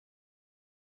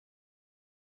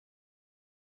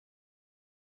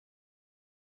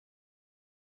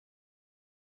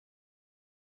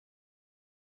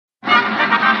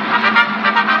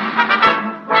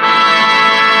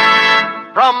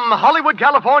From Hollywood,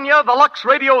 California, the Lux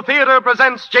Radio Theater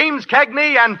presents James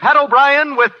Cagney and Pat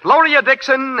O'Brien with Gloria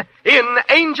Dixon in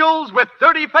Angels with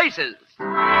Dirty Faces.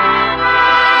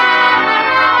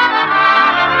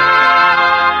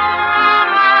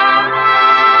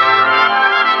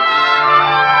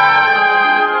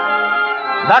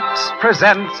 Lux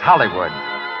presents Hollywood.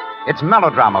 It's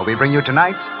melodrama we bring you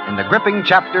tonight in the gripping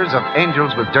chapters of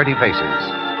Angels with Dirty Faces.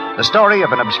 The story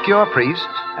of an obscure priest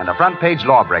and a front-page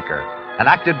lawbreaker,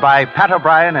 enacted by Pat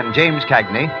O'Brien and James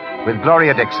Cagney with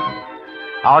Gloria Dixon.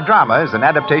 Our drama is an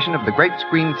adaptation of the great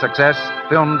screen success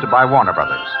filmed by Warner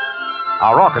Brothers.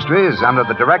 Our orchestra is under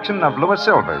the direction of Louis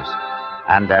Silvers.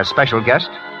 And as special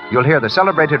guest, you'll hear the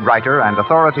celebrated writer and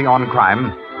authority on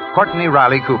crime, Courtney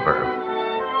Riley Cooper.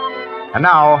 And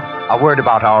now, a word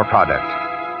about our product.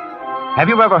 Have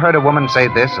you ever heard a woman say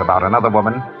this about another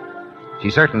woman?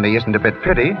 She certainly isn't a bit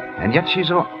pretty, and yet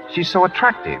she's so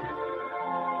attractive.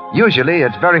 Usually,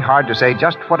 it's very hard to say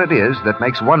just what it is that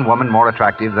makes one woman more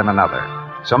attractive than another.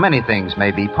 So many things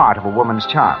may be part of a woman's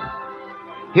charm.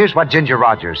 Here's what Ginger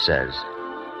Rogers says.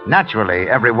 Naturally,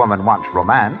 every woman wants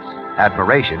romance,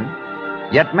 admiration,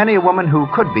 yet many a woman who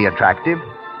could be attractive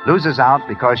loses out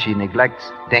because she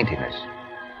neglects daintiness.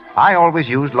 I always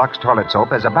use Lux toilet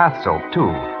soap as a bath soap,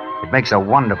 too. It makes a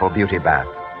wonderful beauty bath.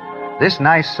 This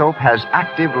nice soap has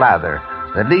active lather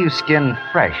that leaves skin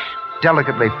fresh,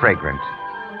 delicately fragrant.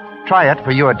 Try it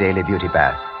for your daily beauty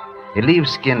bath. It leaves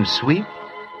skin sweet,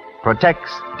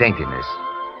 protects daintiness.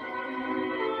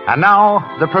 And now,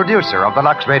 the producer of the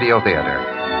Lux Radio Theater.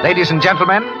 Ladies and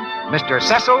gentlemen, Mr.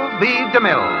 Cecil B.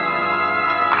 DeMille.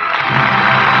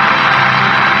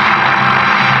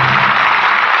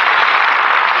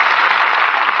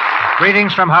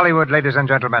 Greetings from Hollywood, ladies and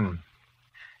gentlemen.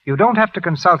 You don't have to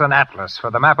consult an atlas for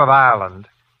the map of Ireland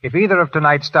if either of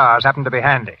tonight's stars happen to be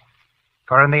handy.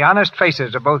 For in the honest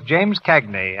faces of both James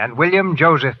Cagney and William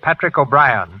Joseph Patrick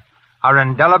O'Brien are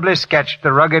indelibly sketched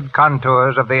the rugged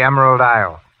contours of the Emerald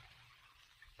Isle.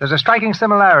 There's a striking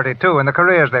similarity, too, in the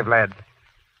careers they've led.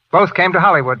 Both came to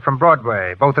Hollywood from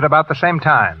Broadway, both at about the same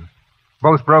time.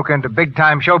 Both broke into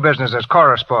big-time show business as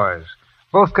chorus boys.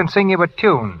 Both can sing you a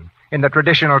tune in the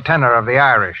traditional tenor of the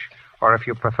Irish, or if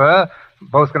you prefer,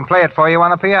 both can play it for you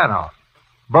on a piano.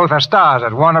 Both are stars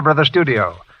at Warner Brothers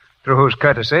Studio, through whose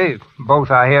courtesy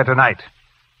both are here tonight.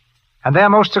 And their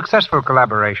most successful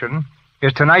collaboration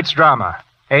is tonight's drama,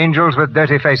 Angels with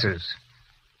Dirty Faces.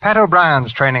 Pat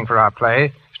O'Brien's training for our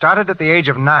play started at the age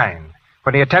of 9,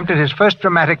 when he attempted his first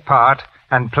dramatic part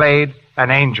and played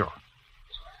an angel.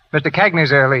 Mr.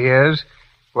 Cagney's early years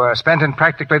were spent in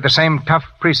practically the same tough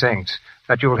precincts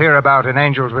that you'll hear about in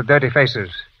Angels with Dirty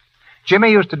Faces. Jimmy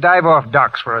used to dive off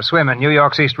docks for a swim in New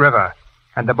York's East River,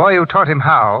 and the boy who taught him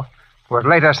how was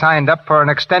later signed up for an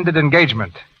extended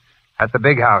engagement at the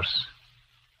big house.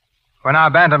 When our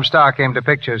Bantam star came to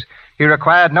pictures, he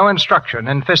required no instruction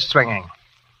in fist swinging.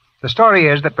 The story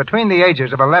is that between the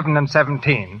ages of 11 and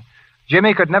 17,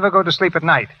 Jimmy could never go to sleep at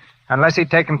night unless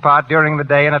he'd taken part during the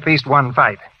day in at least one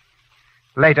fight.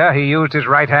 Later, he used his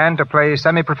right hand to play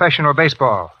semi-professional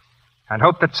baseball and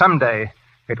hoped that someday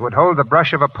it would hold the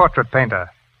brush of a portrait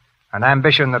painter, an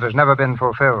ambition that has never been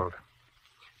fulfilled.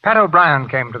 Pat O'Brien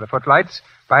came to the Footlights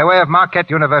by way of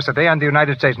Marquette University and the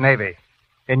United States Navy.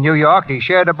 In New York, he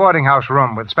shared a boarding house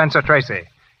room with Spencer Tracy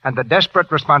and the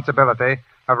desperate responsibility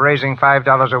of raising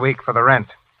 $5 a week for the rent.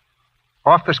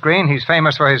 Off the screen, he's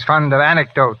famous for his fund of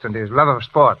anecdotes and his love of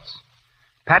sports.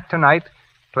 Pat tonight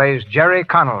plays Jerry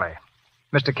Connolly.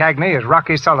 Mr. Cagney is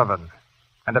Rocky Sullivan.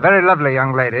 And a very lovely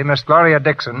young lady, Miss Gloria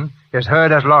Dixon, is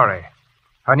heard as Laurie.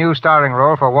 Her new starring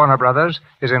role for Warner Brothers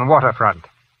is in Waterfront.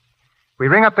 We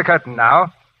ring up the curtain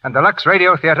now, and the Lux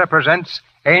Radio Theater presents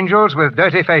Angels with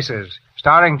Dirty Faces,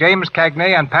 starring James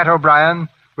Cagney and Pat O'Brien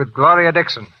with Gloria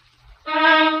Dixon. A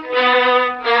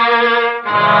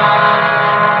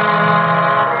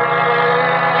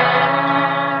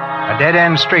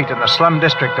dead-end street in the slum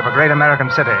district of a great American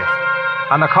city.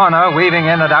 On the corner, weaving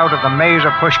in and out of the maze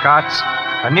of pushcarts,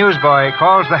 a newsboy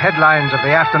calls the headlines of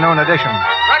the afternoon edition.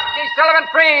 Rocky Sullivan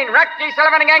free, Rocky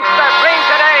Sullivan a gangster, free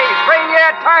today,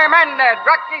 3-year term ended,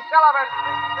 Rocky Sullivan.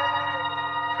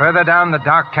 Further down the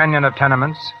dark canyon of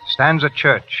tenements stands a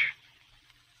church.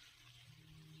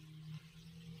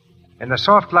 In the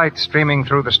soft light streaming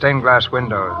through the stained glass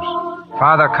windows,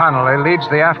 Father Connolly leads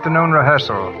the afternoon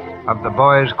rehearsal of the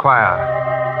boys' choir.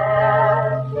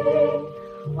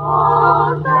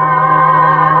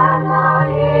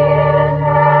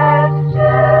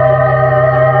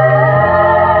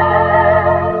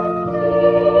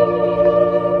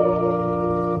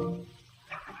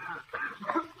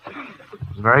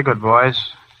 Very good, boys.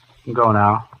 You can go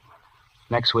now.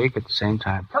 Next week at the same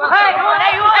time. Come on. Hey,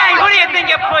 who do you think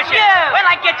you're pushing? Yeah. Wait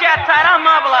till I get you outside. I'll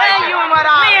mobilize you. You and what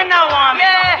army? Me and no army.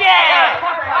 Yeah.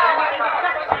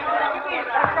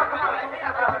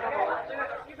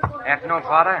 Afternoon,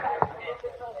 Father.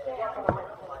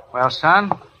 Well,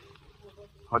 son,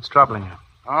 what's troubling you?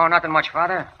 Oh, nothing much,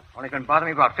 Father. Only been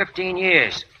bothering me about 15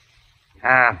 years.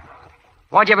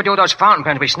 What'd you ever do with those fountain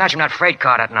pens we snatched from that freight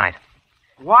car that night?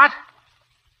 What?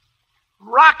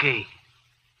 Rocky.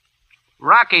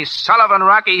 Rocky Sullivan,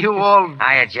 Rocky, you old...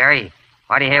 Hiya, Jerry.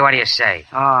 What do you hear? What do you say?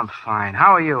 Oh, I'm fine.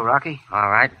 How are you, Rocky? All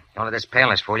right. Don't let this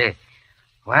paleness fool you.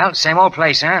 Well, same old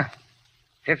place, huh?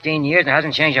 15 years and it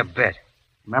hasn't changed a bit.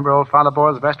 Remember old Father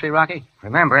Boles' vestry, Rocky?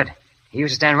 Remember it? He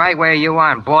used to stand right where you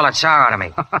are and bawl a tsar out of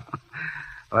me.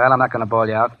 Well, I'm not going to bawl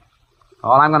you out.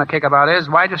 All I'm going to kick about is,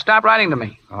 why'd you stop writing to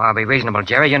me? Oh, I'll be reasonable,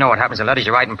 Jerry. You know what happens to letters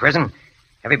you write in prison.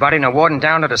 Everybody in the warden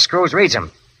down to the screws reads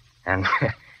them. And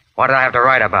what did I have to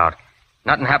write about?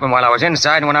 Nothing happened while I was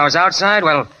inside, and when I was outside,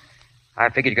 well, I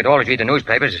figured you could always read the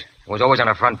newspapers. It was always on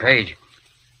the front page.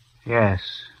 Yes.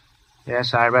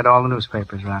 Yes, I read all the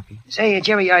newspapers, Rocky. Say,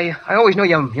 Jerry, I always knew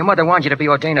your mother wanted you to be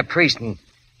ordained a priest, and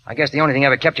I guess the only thing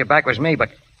ever kept you back was me,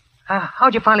 but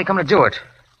how'd you finally come to do it?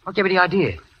 What gave you the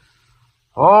idea?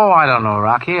 Oh, I don't know,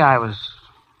 Rocky. I was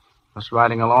just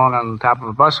riding along on top of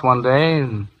a bus one day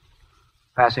and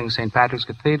passing St. Patrick's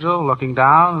Cathedral, looking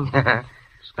down.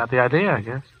 Just got the idea, I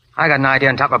guess. I got an idea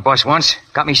on top of a bus once.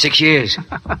 Got me 6 years.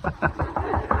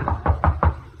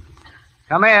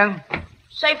 Come in.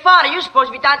 Say, Father, you're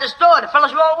supposed to be down at the store. The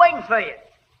fellas were all waiting for you.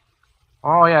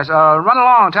 Oh, yes. Run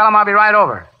along. Tell them I'll be right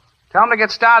over. Tell them to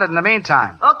get started in the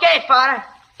meantime. Okay, Father.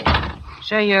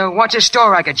 Say, what's this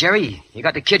store racket, Jerry? You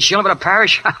got the kids shilling for the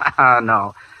parish?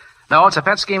 No. No, it's a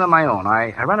pet scheme of my own.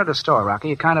 I rented a store,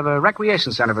 Rocky, a kind of a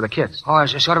recreation center for the kids. Oh,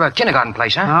 it's sort of a kindergarten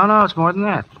place, huh? No, it's more than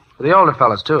that. For the older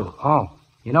fellas, too. Oh.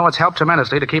 You know, it's helped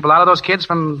tremendously to keep a lot of those kids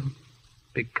from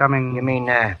becoming... You mean,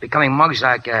 becoming mugs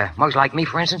like me,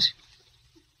 for instance?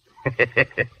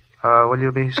 Will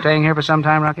you be staying here for some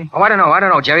time, Rocky? Oh, I don't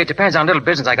know, Jerry. It depends on little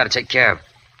business I got to take care of.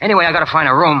 Anyway, I got to find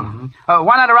a room. Mm-hmm.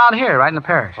 Why not around here, right in the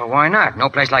parish? Well, why not? No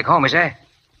place like home, is there?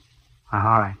 All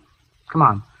right. Come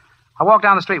on. I'll walk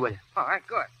down the street with you. All right,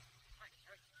 good.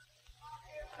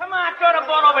 Come on, throw the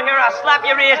ball over here. I'll slap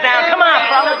your ears down. Come on,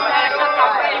 fellas.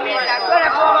 Throw the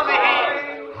ball over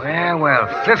here. Well,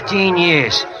 15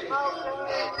 years.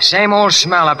 Same old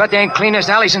smell. I bet they ain't cleaned this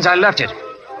alley since I left it.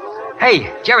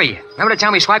 Hey, Jerry, remember the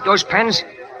time we swiped those pens?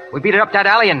 We beat it up that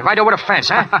alley and right over the fence,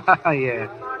 huh? Yeah.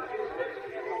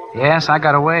 Yes, I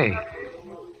got away.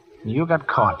 You got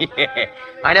caught. Yeah.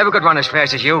 I never could run as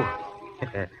fast as you.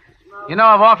 You know,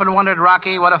 I've often wondered,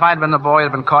 Rocky, what if I'd been the boy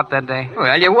who'd been caught that day?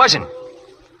 Well, you wasn't.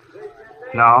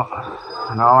 No,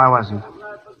 I wasn't.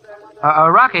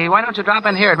 Rocky, why don't you drop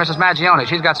in here at Mrs. Maggione?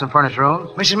 She's got some furnished rooms.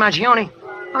 Mrs. Maggione?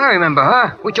 I remember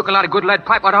her. We took a lot of good lead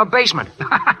pipe out of her basement. Well,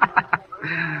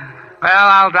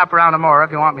 I'll drop around tomorrow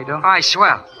if you want me to. Aye,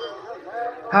 swell.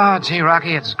 Oh, gee,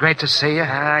 Rocky, it's great to see you.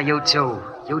 You too.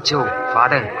 You too,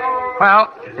 Father.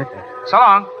 Well, so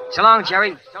long. So long,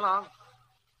 Jerry. So long.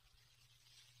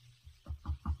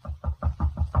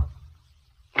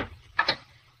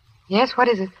 Yes, what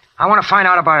is it? I want to find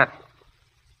out about it.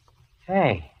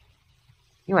 Hey,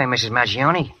 you ain't Mrs.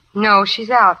 Maggione. No, she's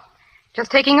out. Just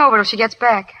taking over till she gets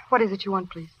back. What is it you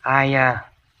want, please? I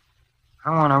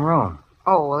want a room.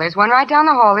 Oh, well, there's one right down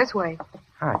the hall this way.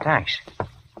 Oh, thanks.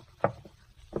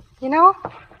 You know,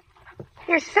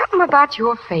 there's something about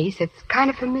your face that's kind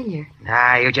of familiar.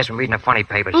 Nah, you've just been reading the funny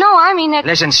papers. No, I mean that...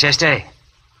 Listen, sister.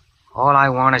 All I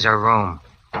want is a room.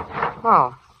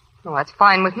 Oh, well, that's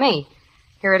fine with me.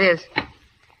 Here it is.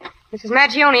 Mrs.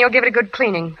 Maggione, you'll give it a good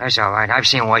cleaning. That's all right. I've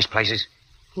seen worse places.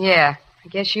 Yeah, I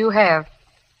guess you have.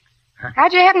 Huh?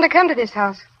 How'd you happen to come to this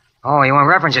house? Oh, you want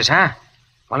references, huh?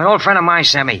 Well, an old friend of mine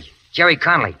sent me. Jerry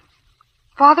Conley.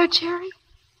 Father Jerry?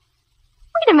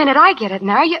 Wait a minute, I get it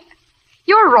now.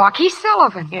 You're Rocky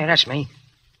Sullivan. Yeah, that's me.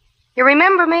 You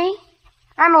remember me?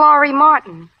 I'm Laurie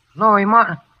Martin. Laurie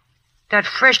Martin? That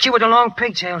fresh chick with the long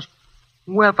pigtails.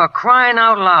 Well, for crying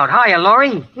out loud. Hiya,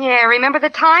 Laurie. Yeah, remember the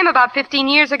time about 15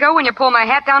 years ago when you pulled my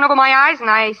hat down over my eyes and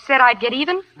I said I'd get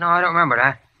even? No, I don't remember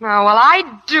that. No, well, I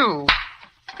do.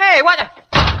 Hey, what the...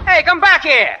 Hey, come back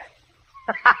here.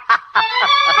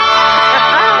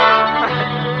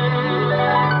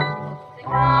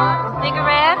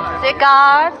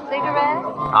 Cigars.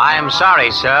 I am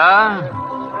sorry, sir.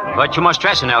 But you must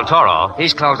dress in El Toro.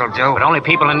 These clothes will do. But only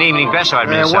people in evening dress are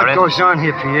admitted, What goes on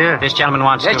here, Pierre? This gentleman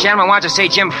wants This gentleman wants to see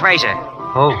Jim Fraser.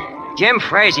 Who? Jim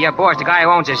Fraser, your boss, the guy who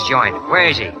owns this joint. Where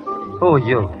is he? Who are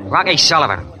you? Rocky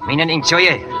Sullivan. Mean anything to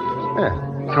you?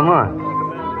 Yeah, come on.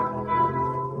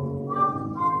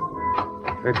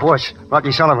 Hey, boss,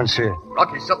 Rocky Sullivan's here.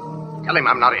 Rocky, tell him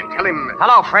I'm not in. Tell him...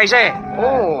 Hello, Fraser.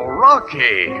 Oh,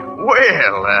 Rocky.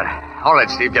 Well, all right,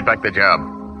 Steve, get back to the job.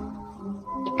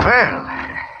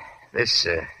 Well, this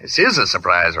is a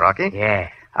surprise, Rocky. Yeah.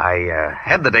 I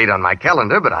had the date on my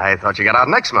calendar, but I thought you got out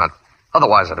next month.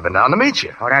 Otherwise, I'd have been down to meet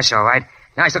you. Oh, that's all right.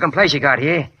 Nice looking place you got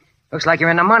here. Looks like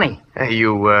you're in the money. Hey,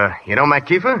 you know Mac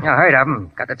Kiefer? Yeah, I heard of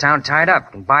him. Got the town tied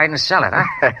up. Can buy it and sell it,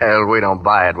 huh? Well, we don't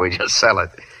buy it. We just sell it.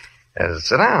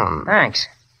 Sit down. Thanks.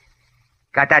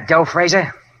 Got that dough,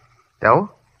 Fraser?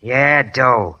 Dough? Yeah,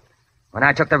 dough. When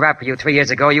I took the rap for you 3 years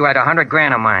ago, you had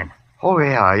 $100,000 on mine. Oh,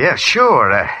 yeah,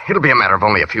 sure. It'll be a matter of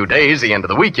only a few days. The end of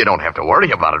the week, you don't have to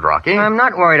worry about it, Rocky. I'm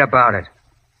not worried about it.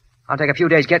 I'll take a few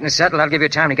days getting settled. I'll give you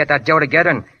time to get that dough together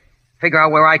and figure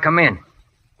out where I come in.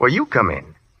 Where you come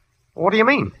in? What do you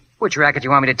mean? Which racket you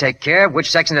want me to take care of,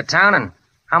 which section of town, and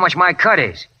how much my cut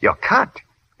is. Your cut?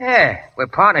 Yeah, we're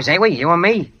partners, ain't we? You and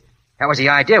me. That was the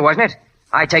idea, wasn't it?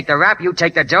 I take the rap, you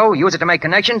take the dough, use it to make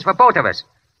connections for both of us.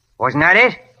 Wasn't that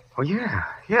it? Oh,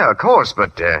 yeah, of course,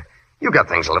 but you got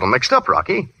things a little mixed up,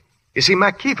 Rocky. You see,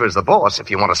 Mac Kiefer's the boss. If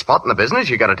you want a spot in the business,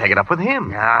 you got to take it up with him.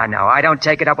 No, I don't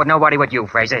take it up with nobody but you,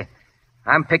 Fraser.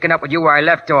 I'm picking up with you where I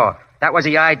left off. That was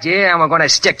the idea, and we're going to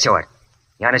stick to it.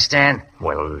 You understand?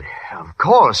 Well, of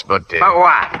course, but... But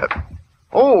what?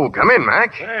 Come in,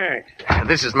 Mac. Thanks.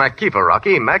 This is Mac Kiefer,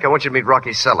 Rocky. Mac, I want you to meet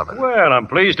Rocky Sullivan. Well, I'm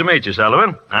pleased to meet you,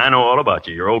 Sullivan. I know all about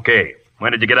you. You're okay.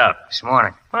 When did you get out? This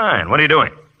morning. Fine. What are you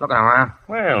doing? Looking around.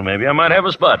 Well, maybe I might have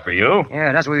a spot for you.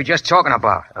 Yeah, that's what we were just talking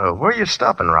about. Where are you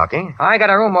stopping, Rocky? I got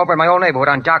a room over in my old neighborhood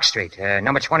on Dock Street,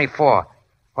 number 24.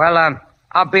 Well,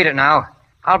 I'll beat it now.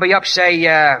 I'll be up, say,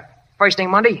 first thing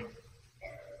Monday.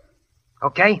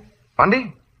 Okay?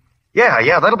 Monday?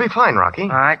 Yeah, that'll be fine, Rocky. All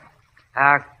right.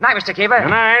 Night, Mr. Kiefer.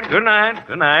 Good night.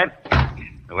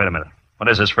 Now, wait a minute. What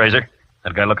is this, Fraser?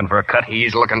 That guy looking for a cut?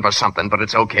 He's looking for something, but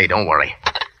it's okay. Don't worry.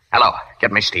 Hello.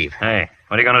 Get me Steve. Hey,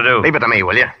 what are you going to do? Leave it to me,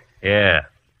 will you? Yeah.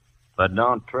 But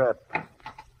don't trip.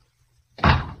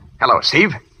 Hello,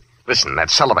 Steve. Listen, that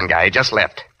Sullivan guy just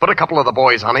left. Put a couple of the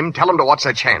boys on him. Tell him to watch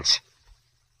their chance.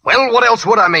 Well, what else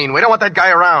would I mean? We don't want that guy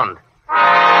around.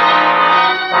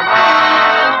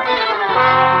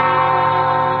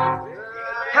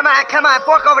 Come on,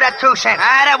 fork over that 2 cents.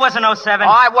 That wasn't 07.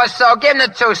 Oh, it was so. Give him the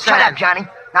 2 cents. Shut up, Johnny.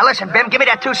 Now listen, Bim, give me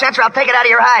that 2 cents or I'll take it out of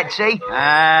your hide, see?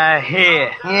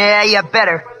 Here. Yeah, you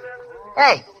better.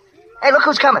 Hey, look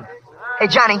who's coming. Hey,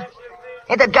 Johnny,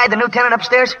 ain't that guy the new tenant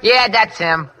upstairs? Yeah, that's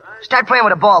him. Start playing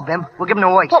with a ball, Bim. We'll give him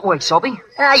a wait. What wait, Soapy?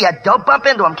 You don't bump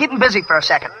into him. Keep him busy for a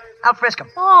second. I'll frisk him.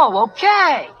 Oh,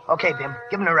 okay. Okay, Bim,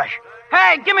 give him a rush.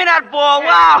 Hey, give me that ball.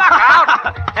 Wow. Look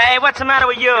out. Hey, what's the matter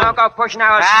with you? Don't go pushing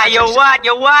our... You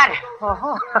what?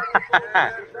 Oh.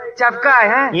 Tough guy,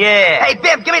 huh? Yeah. Hey,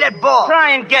 Bim, give me that ball.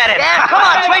 Try and get it. Yeah, come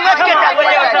on, swing. Let's get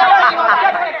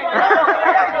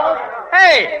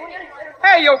that.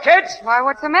 Hey, you kids. Why,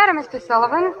 what's the matter, Mr.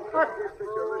 Sullivan?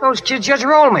 Those kids just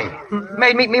rolled me.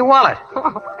 Made me me wallet.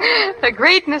 The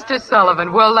great Mr.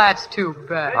 Sullivan. Well, that's too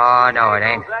bad. Oh, no, it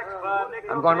ain't.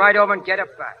 I'm going right over and get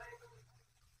it back.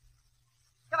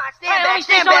 Come on,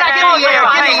 stand back.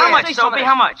 How much, Soapy?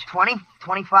 How much? 20,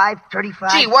 25,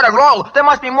 35. Gee, what a roll. There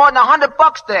must be more than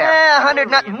 $100 there. Yeah, 100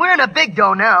 nothing. We're in a big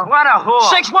dough now. What a whore.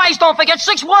 6 ways, don't forget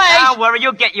 6 ways. Don't worry,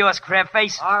 you'll get yours, crab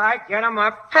face. All right, get him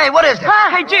up. Hey, what is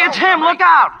that? Hey, gee, it's him. Look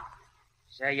out.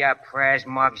 Say your prayers,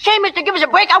 Muggs. Hey, mister, give us a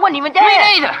break. I wasn't even there.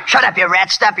 Me neither. Shut up, you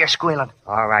rat. Stop your squealing.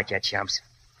 All right, you chumps.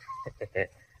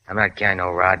 I'm not carrying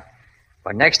no rod.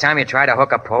 But next time you try to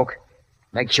hook a poke,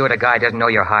 make sure the guy doesn't know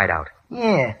your hideout.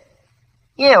 Yeah.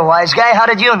 Yeah, wise guy. How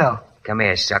did you know? Come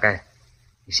here, sucker.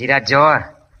 You see that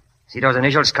door? See those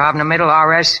initials carved in the middle,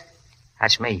 RS?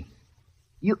 That's me.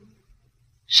 You...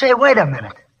 Say, wait a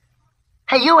minute.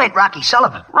 Hey, you ain't Rocky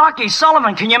Sullivan. Rocky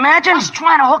Sullivan, can you imagine? He's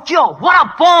trying to hook you. What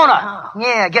a boner.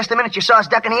 Yeah, I guess the minute you saw us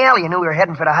duck in the alley, you knew we were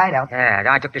heading for the hideout. Yeah,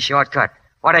 I took the shortcut.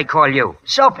 What they call you?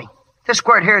 Soapy. This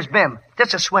squirt here's Bim.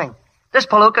 This is Swing. This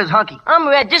palooka's Hunky. I'm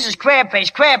Red. This is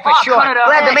Crabface. Crab for short.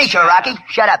 Glad to meet you, Rocky.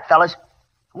 Shut up, fellas.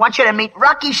 I want you to meet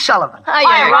Rocky Sullivan.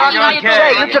 Hi, Rocky.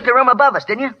 Say, you took the room above us,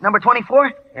 didn't you? Number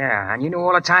 24? Yeah, and you knew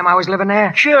all the time I was living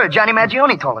there? Sure, Johnny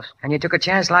Maggione told us. And you took a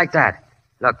chance like that?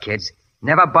 Look, kids,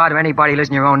 never bother anybody who lives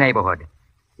in your own neighborhood.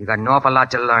 You got an awful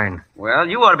lot to learn. Well,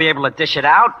 you ought to be able to dish it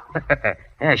out.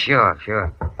 Yeah,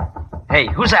 sure. Hey,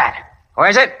 who's that? Who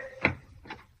is it?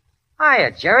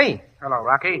 Hiya, Jerry. Hello,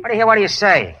 Rocky. What do you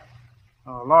say?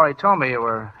 Oh, Laurie told me you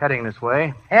were heading this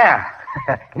way. Yeah.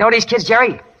 You know these kids,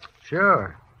 Jerry?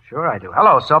 Sure I do.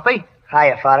 Hello, Soapy.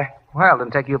 Hiya, Father. Well,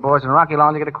 didn't take you boys and Rocky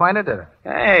long to get acquainted, did it?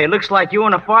 Hey, looks like you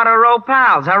and the father are old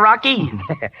pals, huh, Rocky?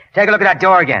 Take a look at that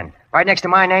door again. Right next to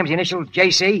my name's the initials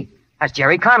JC. That's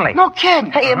Jerry Conley. No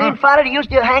kidding. Hey, you mean, Father, you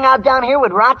used to hang out down here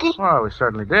with Rocky? Well, we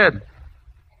certainly did.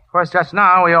 Of course, just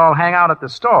now we all hang out at the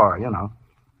store, you know.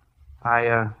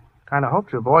 I kind of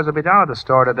hoped you boys would be down at the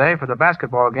store today for the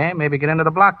basketball game, maybe get into the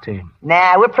block team.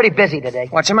 Nah, we're pretty busy today.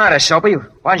 What's the matter, Soapy?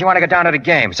 Why don't you want to go down to the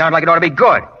game? Sounds like it ought to be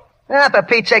good. For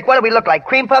Pete's sake, what do we look like,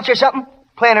 cream puffs or something?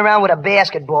 Playing around with a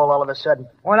basketball all of a sudden.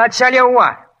 Well, I tell you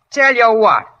what.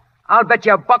 I'll bet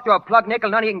you $1 to a plug nickel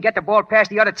none of you can get the ball past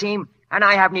the other team, and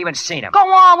I haven't even seen him. Go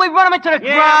on, we run him into the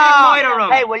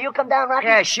ground. Hey, will you come down, Rocky?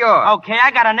 Yeah, sure. Okay,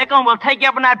 I got a nickel, and we'll take you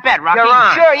up on that bet, Rocky. You're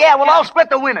on. Sure, yeah, we'll all split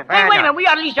the winning. Hey, wait a minute. We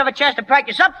ought to at least have a chance to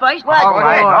practice up first. All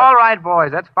right,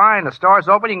 boys. That's fine. The store's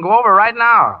open. You can go over right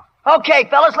now. Okay,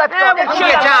 fellas, let's go. We'll see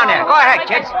you down there. Go ahead,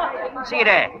 kids. See you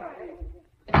there.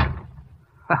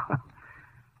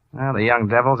 Well, the young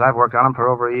devils, I've worked on them for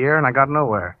over a year, and I got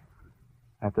nowhere.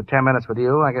 After 10 minutes with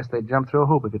you, I guess they'd jump through a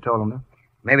hoop if you told them to.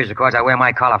 Maybe it's because I wear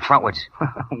my collar frontwards.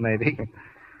 Maybe.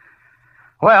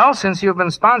 Well, since you've been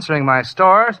sponsoring my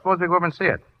store, suppose we go over and see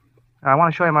it. I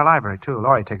want to show you my library, too.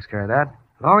 Laurie takes care of that.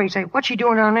 Laurie, say, what's she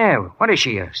doing down there? What is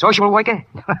she, a social worker?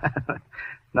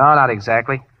 No, not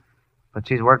exactly. But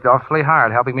she's worked awfully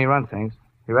hard helping me run things.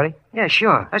 You ready? Yeah,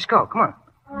 sure. Let's go. Come on.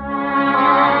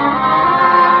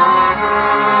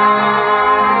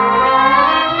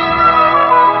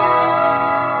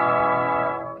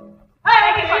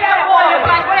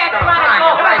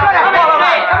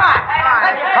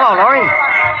 Hello, Laurie.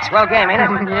 Swell game, ain't it?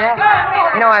 Yeah.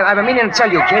 You know, I've been meaning to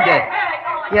tell you, kid.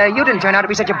 You didn't turn out to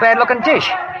be such a bad-looking dish.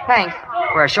 Thanks.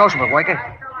 For a social worker.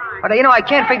 But, I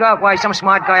can't figure out why some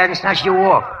smart guy hasn't snatched you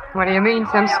off. What do you mean?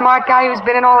 Some smart guy who's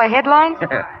been in all the headlines?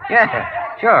 Yeah,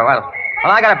 sure. Well,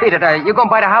 I gotta beat it. You gonna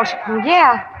buy the house?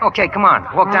 Yeah. Okay, come on.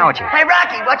 Walk down with you. Hey,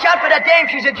 Rocky, watch out for that dame.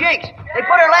 She's a jinx. They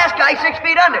put her last guy 6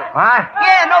 feet under. What?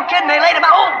 Yeah, no kidding. They laid him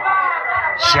out. Oh.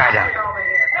 Shut up.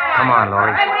 Come on,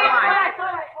 Laurie.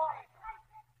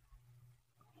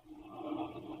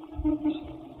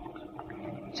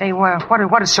 Say,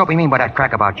 what does Soapy mean by that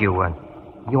crack about you?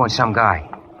 You and some guy.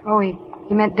 Oh, he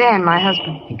meant Dan, my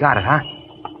husband. He got it, huh?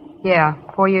 Yeah,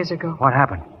 4 years ago. What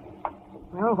happened?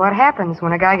 Well, what happens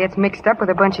when a guy gets mixed up with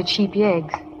a bunch of cheap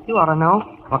yeggs? You ought to know.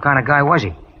 What kind of guy was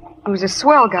he? He was a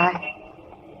swell guy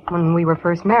when we were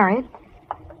first married.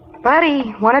 But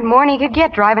he wanted more than he could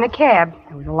get driving a cab.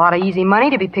 There was a lot of easy money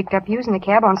to be picked up using the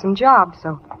cab on some jobs,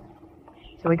 so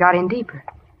we got in deeper.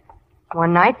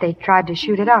 One night, they tried to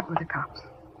shoot it out with the cops.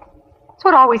 That's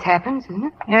what always happens, isn't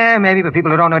it? Yeah, maybe, but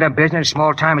people who don't know their business,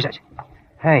 small timers.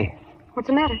 Hey. What's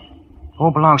the matter?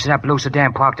 Who belongs to that blue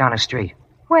sedan parked down the street?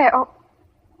 Where?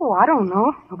 Oh, I don't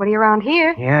know. Nobody around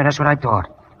here. Yeah, that's what I thought.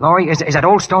 Laurie, is that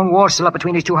old stone wall still up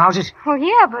between these two houses? Oh,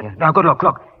 yeah, but... Yeah. Now, good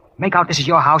look. Make out this is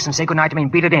your house and say goodnight to me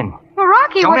and beat it in. Well,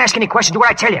 Rocky, Don't ask any questions. Do what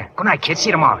I tell you. Good night, kid. See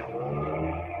you tomorrow.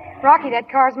 Rocky, that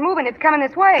car's moving. It's coming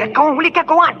this way. Get going, will you?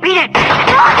 Go on. Beat it.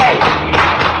 Rocky!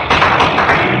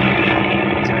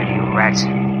 Dirty rats.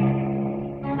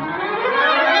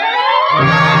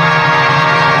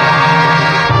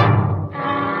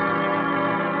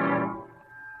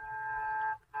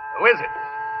 Who is it?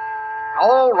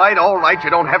 All right. You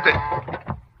don't have to...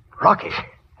 Rocky.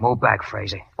 Move back,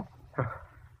 Fraser.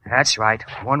 That's right.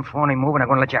 One phony move and I'm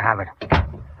going to let you have it.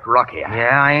 Rocky.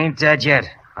 Yeah, I ain't dead yet.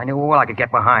 I knew well I could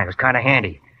get behind. It was kind of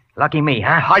handy. Lucky me,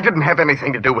 huh? I didn't have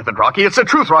anything to do with it, Rocky. It's the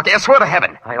truth, Rocky. I swear to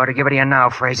heaven. I ought to give it to you now,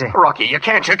 Fraser. Rocky, you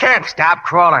can't. Stop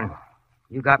crawling.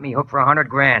 You got me hooked for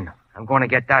 $100,000. I'm going to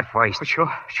get that first.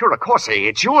 Sure, of course.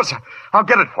 It's yours. I'll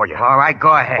get it for you. All right,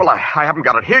 go ahead. Well, I haven't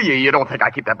got it here. You don't think I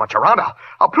keep that much around?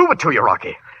 I'll prove it to you,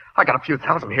 Rocky. I got a few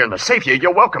thousand here in the safe.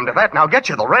 You're welcome to that, and I'll get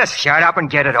you the rest. Shut up and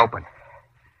get it open.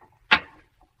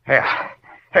 Here,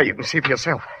 you can see for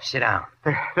yourself. Sit down.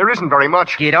 There isn't very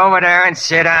much. Get over there and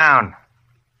sit down.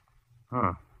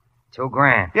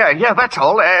 $2,000. Yeah, that's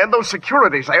all. And those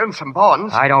securities there and some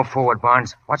bonds. I don't fool with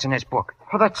bonds. What's in this book?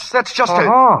 Well, that's just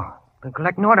Been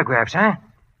collecting autographs, huh?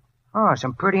 Oh,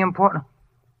 some very important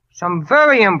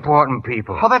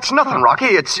people. Oh, that's nothing, Rocky.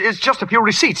 It's just a few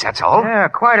receipts, that's all. Yeah,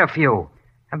 quite a few.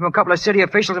 And from a couple of city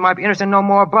officials who might be interested to know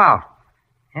more about.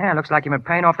 Yeah, looks like you've been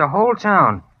paying off the whole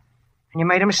town. And you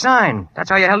made him sign. That's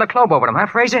how you held the club over them, huh,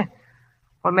 Fraser?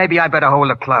 Well, maybe I better hold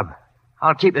the club.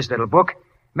 I'll keep this little book.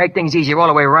 Make things easier all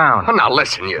the way around. Oh, now,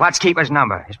 listen, you... Let's keep his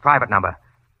number, his private number.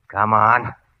 Come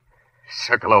on.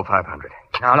 Circle 0500.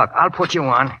 Now, look, I'll put you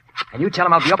on, and you tell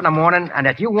him I'll be up in the morning, and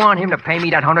that you want him to pay me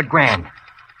that $100,000.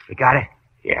 You got it?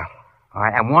 Yeah. All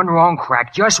right, and one wrong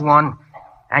crack, just one,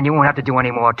 and you won't have to do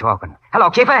any more talking. Hello,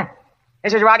 Keeper.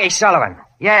 This is Rocky Sullivan.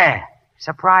 Yeah.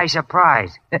 Surprise.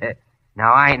 No,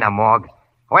 I ain't no morgue.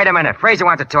 Wait a minute. Fraser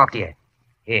wants to talk to you.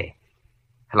 Here.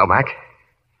 Hello, Mac.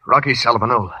 Rocky Sullivan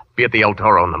will be at the El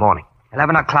Toro in the morning.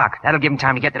 11 o'clock. That'll give him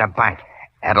time to get to the bank.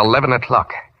 At 11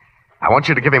 o'clock. I want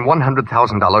you to give him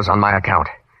 $100,000 on my account.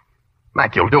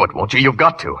 Mac, you'll do it, won't you? You've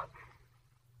got to.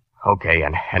 Okay,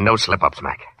 and no slip-ups,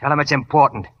 Mac. Tell him it's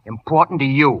important. Important to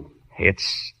you.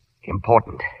 It's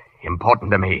important.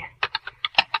 Important to me.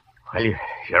 Well,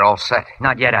 you're all set.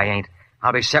 Not yet, I ain't.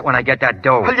 I'll be set when I get that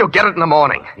dough. Well, you'll get it in the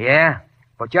morning. Yeah?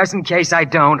 But just in case I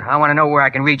don't, I want to know where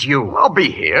I can reach you. I'll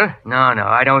be here. No,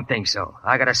 I don't think so.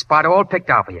 I got a spot all picked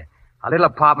out for you. A little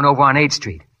apartment over on 8th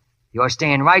Street. You're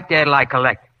staying right there till I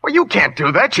collect. Well, you can't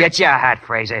do that. Get your hat,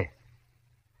 Fraser.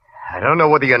 I don't know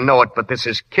whether you know it, but this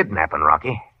is kidnapping,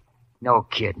 Rocky. No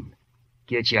kidding.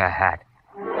 Get your hat.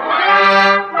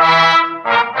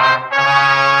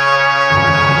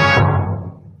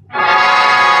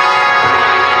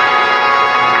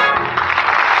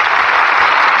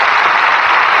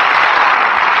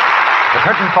 The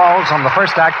curtain falls on the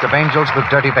first act of Angels with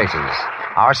Dirty Faces.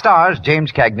 Our stars,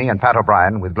 James Cagney and Pat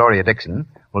O'Brien with Gloria Dixon,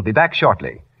 will be back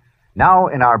shortly. Now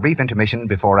in our brief intermission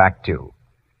before Act Two.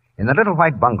 In the little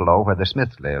white bungalow where the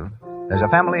Smiths live, there's a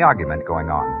family argument going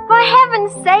on. For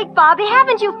heaven's sake, Bobby,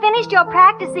 haven't you finished your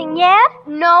practicing yet?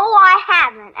 No, I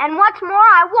haven't. And what's more,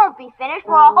 I won't be finished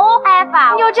for a whole half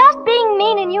hour. You're just being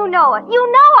mean and you know it.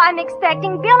 You know I'm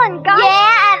expecting Bill and Guy.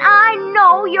 Yeah, and I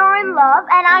know you're in love,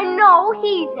 and I know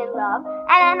he's in love,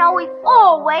 and I know he's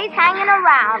always hanging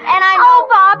around, and I know... Oh,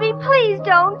 Bobby, please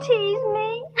don't tease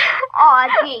me. Oh,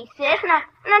 gee, sis, now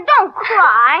don't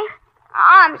cry.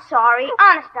 I'm sorry.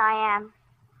 Honest, I am.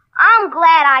 I'm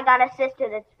glad I got a sister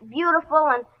that's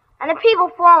beautiful and that people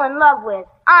fall in love with.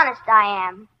 Honest, I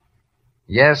am.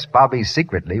 Yes, Bobby's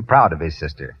secretly proud of his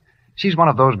sister. She's one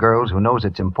of those girls who knows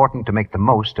it's important to make the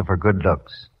most of her good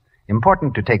looks.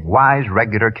 Important to take wise,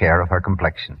 regular care of her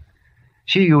complexion.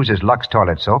 She uses Lux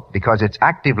toilet soap because its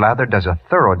active lather does a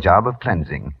thorough job of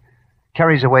cleansing.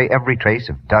 Carries away every trace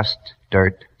of dust,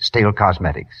 dirt, stale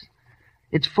cosmetics.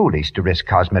 It's foolish to risk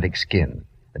cosmetic skin,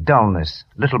 dullness,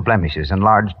 little blemishes,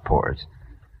 enlarged pores.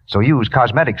 So use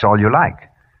cosmetics all you like,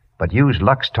 but use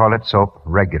Lux toilet soap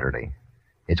regularly.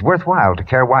 It's worthwhile to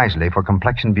care wisely for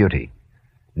complexion beauty.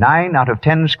 9 out of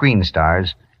 10 screen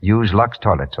stars use Lux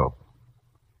toilet soap.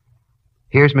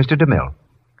 Here's Mr. DeMille.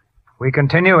 We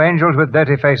continue Angels with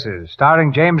Dirty Faces,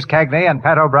 starring James Cagney and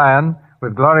Pat O'Brien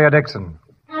with Gloria Dixon.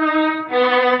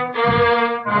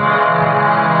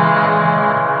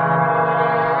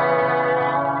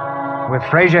 With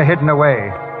Fraser hidden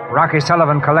away, Rocky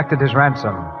Sullivan collected his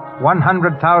ransom,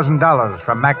 $100,000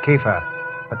 from Mac Kiefer.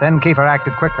 But then Kiefer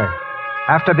acted quickly.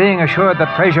 After being assured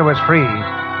that Fraser was free,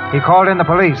 he called in the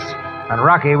police, and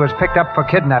Rocky was picked up for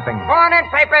kidnapping. Morning,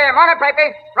 paper.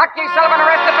 Rocky Sullivan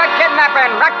arrested for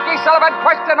kidnapping. Rocky Sullivan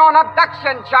questioned on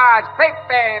abduction charge.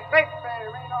 Paper.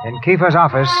 In Kiefer's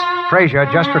office, Fraser,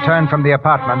 just returned from the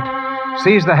apartment,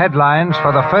 sees the headlines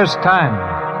for the first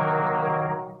time.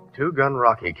 Two-gun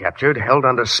Rocky captured, held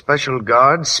under special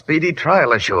guard, speedy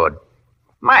trial assured.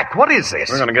 Mac, what is this?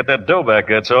 We're going to get that dough back,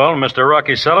 that's all. Mr.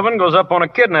 Rocky Sullivan goes up on a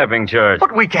kidnapping charge.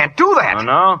 But we can't do that. Oh,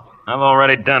 no? I've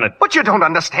already done it. But you don't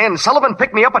understand. Sullivan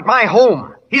picked me up at my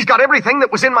home. He's got everything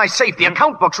that was in my safe. The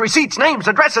account books, receipts, names,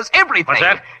 addresses, everything. What's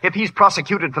that? If he's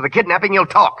prosecuted for the kidnapping, he'll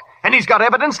talk. And he's got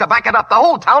evidence to back it up. The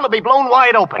whole town will be blown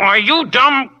wide open. Are you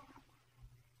dumb?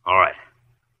 All right.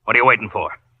 What are you waiting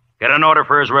for? Get an order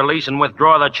for his release and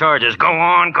withdraw the charges. Go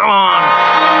on.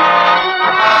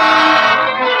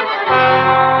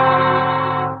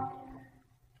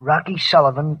 Rocky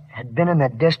Sullivan had been in the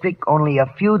district only a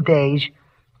few days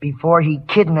before he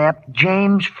kidnapped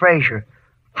James Fraser,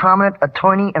 prominent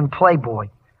attorney and playboy.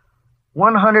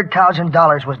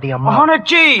 $100,000 was the amount. 100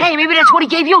 G! Hey, maybe that's what he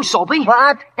gave you, Soapy.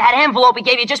 What? That envelope he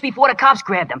gave you just before the cops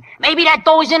grabbed him. Maybe that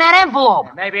dough is in that envelope.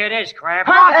 Maybe it is, Crab.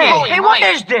 Rocky! Hey, what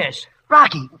is this?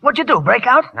 Rocky, what'd you do, break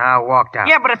out? No, walked out.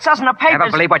 Yeah, but it says in the papers...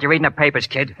 Never believe what you read in the papers,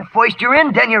 kid. First you're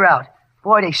in, then you're out.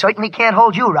 Boy, they certainly can't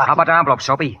hold you, Rocky. How about the envelope,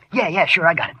 Soapy? Yeah, sure,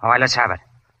 I got it. All right, let's have it.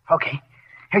 Okay.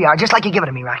 Here you are, just like you give it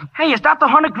to me, Rocky. Hey, is that the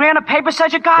 100 grand the paper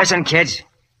says you got? Listen, kids.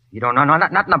 You don't know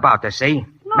nothing about this, see?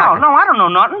 No, I don't know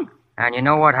nothing. And you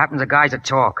know what happens to guys that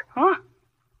talk. Huh?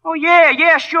 Oh,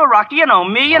 yeah, sure, Rocky. You know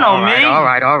me, me. All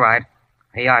right.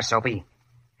 Here you are, Soapy.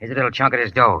 Here's a little chunk of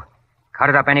this dough. Cut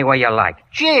it up any way you like.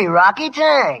 Gee, Rocky,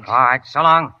 thanks. All right, so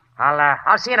long.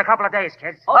 I'll see you in a couple of days,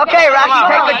 kids. Okay,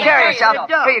 Rocky, take good care of yourself.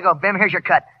 Here you go, Bim. Here's your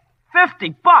cut.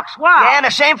 $50. Wow. Yeah, and the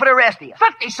same for the rest of you.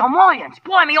 50 simoleons.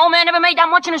 Boy, me old man never made that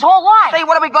much in his whole life. Say,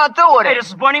 what are we going to do with it? Hey, this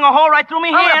is burning a hole right through me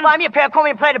hand. I'm going to buy me a pair of comb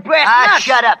and play the brass nuts.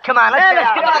 Shut up. Come on, let's get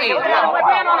out of here. Let's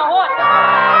get on a horse.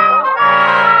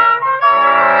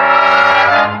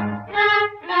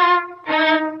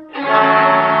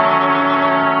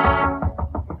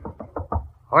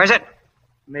 Who is it?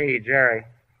 Me, Jerry.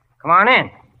 Come on in.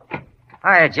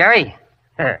 Hiya, Jerry.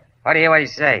 What do you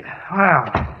say? Well,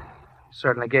 you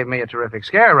certainly gave me a terrific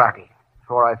scare, Rocky.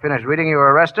 Before I finished reading, you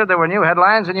were arrested, there were new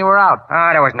headlines, and you were out.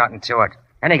 Ah, there was nothing to it.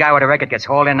 Any guy with a record gets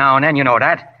hauled in now and then, you know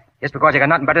that. Just because you got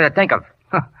nothing better to think of.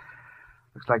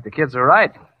 Looks like the kids are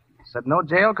right. Said no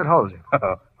jail could hold you.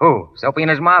 Who? Soapy and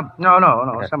his mob? No.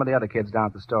 Some of the other kids down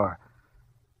at the store.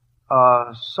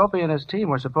 Soapy and his team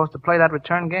were supposed to play that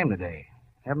return game today.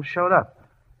 They haven't showed up.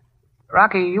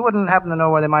 Rocky, you wouldn't happen to know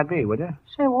where they might be, would you?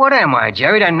 Say, what am I,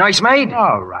 Jerry? That nice maid?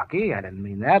 No, Rocky, I didn't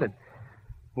mean that.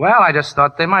 Well, I just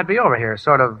thought they might be over here,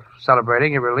 sort of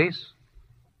celebrating your release.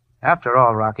 After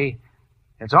all, Rocky,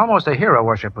 it's almost a hero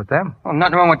worship with them. Well,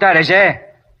 nothing wrong with that, is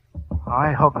there?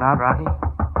 I hope not, Rocky.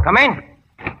 Come in.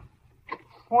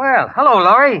 Well, hello,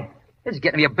 Laurie. This is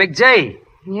getting to be a big day.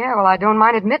 Yeah, well, I don't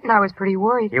mind admitting I was pretty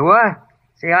worried. You were?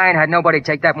 See, I ain't had nobody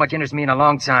take that much interest in me in a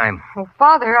long time. Well,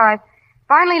 Father, I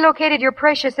finally located your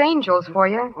precious angels for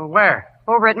you. Well, where?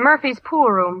 Over at Murphy's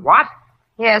pool room. What?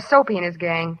 Yeah, Soapy and his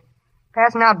gang.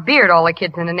 Passing out beer to all the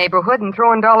kids in the neighborhood and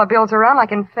throwing dollar bills around like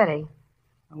confetti.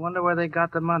 I wonder where they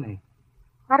got the money.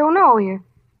 I don't know. You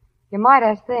might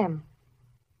ask them.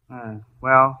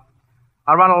 Well,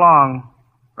 I'll run along,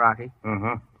 Rocky.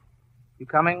 Mm-hmm. You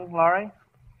coming, Laurie?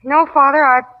 No, Father,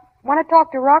 I want to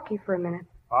talk to Rocky for a minute.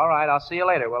 All right, I'll see you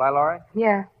later, will I, Laurie?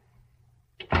 Yeah.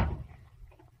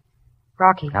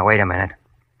 Rocky. Now, wait a minute.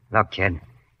 Look, kid,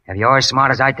 if you're as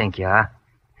smart as I think you are,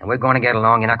 and we're going to get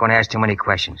along, you're not going to ask too many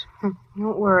questions.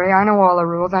 Don't worry, I know all the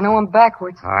rules. I know them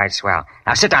backwards. All right, swell.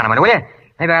 Now, sit down a minute, will you?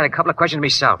 Maybe I had a couple of questions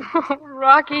myself.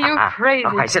 Rocky, you crazy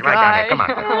All right, sit guy. right down here. Come on.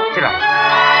 Sit right.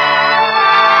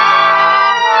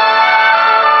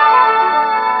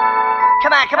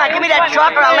 Come on, give me that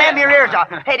chalk or I'll lamb your ears off.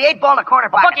 Hey, the 8 ball in the corner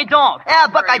pocket. Buck, you don't. Yeah,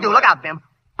 Buck, I do. Look out, Bim.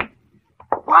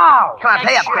 Wow. Come on,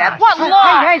 pay up, Crab. What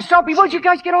lie? Hey, Soapy, where'd you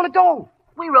guys get all the dough?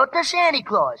 We wrote to Santa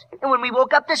Claus. And when we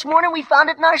woke up this morning, we found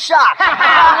it in our socks.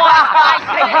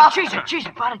 Jesus,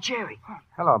 Father Jerry.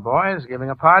 Hello, boys. Giving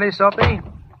a party, Soapy?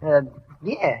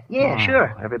 Yeah,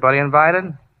 sure. Everybody invited?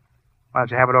 Why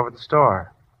don't you have it over at the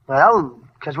store? Well,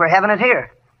 because we're having it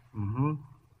here. Mm-hmm.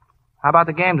 How about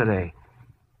the game today?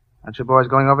 Aren't you boys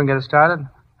going over and get it started?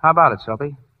 How about it,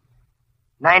 Soapy?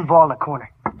 9 ball in the corner.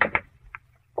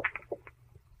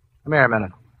 Come here a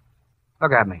minute.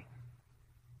 Look at me.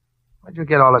 Where'd you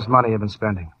get all this money you've been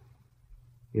spending?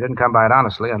 You didn't come by it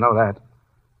honestly, I know that.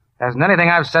 Hasn't anything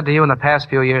I've said to you in the past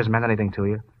few years meant anything to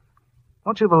you?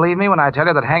 Don't you believe me when I tell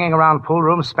you that hanging around pool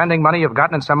rooms, spending money you've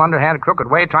gotten in some underhand, crooked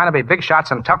way, trying to be big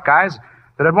shots and tough guys,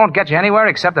 that it won't get you anywhere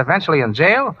except eventually in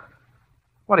jail?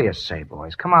 What do you say,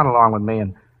 boys? Come on along with me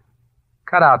and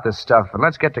cut out this stuff and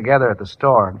let's get together at the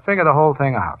store and figure the whole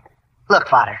thing out. Look,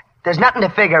 Father, there's nothing to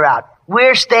figure out.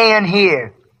 We're staying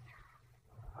here.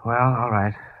 Well, all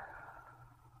right.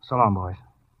 So long, boys.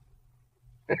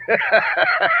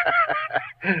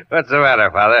 What's the matter,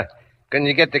 Father? Couldn't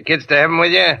you get the kids to heaven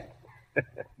with you?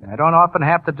 I don't often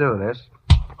have to do this.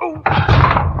 Oh.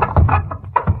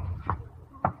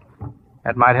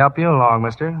 That might help you along,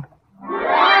 mister.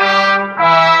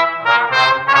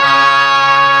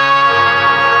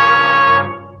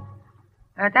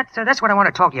 That's what I want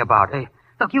to talk to you about.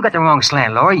 Look, you got the wrong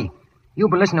slant, Laurie.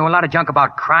 You've been listening to a lot of junk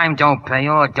about crime don't pay.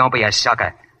 Oh, don't be a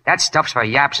sucker. That stuff's for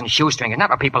yaps and shoestringers, not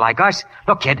for people like us.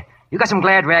 Look, kid, you got some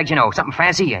glad rags, something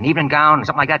fancy, an evening gown,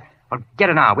 something like that. Well, get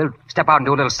it now. We'll step out and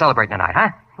do a little celebrating tonight, huh?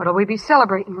 What'll we be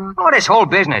celebrating, Rocky? Oh, this whole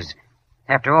business.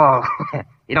 After all,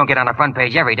 you don't get on the front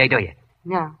page every day, do you?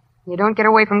 No. You don't get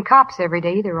away from cops every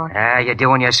day either, Rocky. You do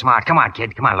when you're smart. Come on,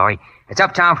 kid. Come on, Laurie. It's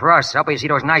uptown for us. Up where you see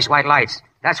those nice white lights.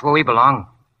 That's where we belong.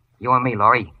 You and me,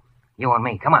 Laurie. You and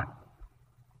me. Come on.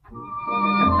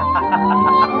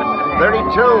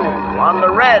 32 on the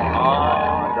red.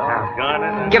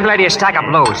 Give the lady a stack of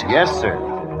blues. Yes, sir.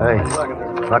 Hey,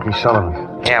 Rocky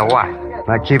Sullivan. Yeah, what?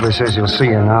 My keeper says he'll see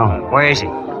you now. Where is he?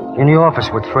 In the office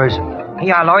with Fraser.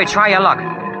 Yeah, Laurie, try your luck.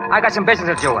 I got some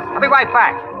business to do. I'll be right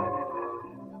back.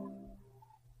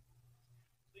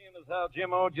 Seeing as how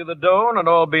Jim owed you the dough and it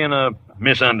all being a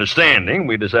misunderstanding,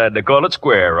 we decided to call it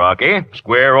square, Rocky.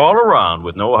 Square all around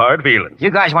with no hard feelings.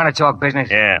 You guys want to talk business?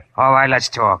 Yeah. All right, let's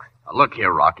talk. Look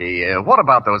here, Rocky. What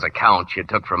about those accounts you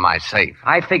took from my safe?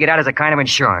 I figured out as a kind of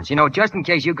insurance. Just in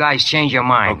case you guys change your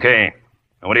mind. Okay.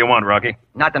 Now, what do you want, Rocky?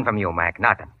 Nothing from you, Mac.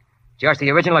 Nothing. Just the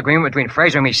original agreement between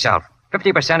Fraser and myself.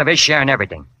 50% of his share and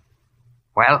everything.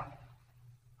 Well?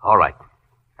 All right.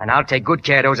 And I'll take good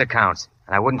care of those accounts.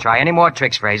 And I wouldn't try any more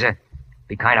tricks, Fraser.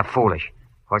 Be kind of foolish.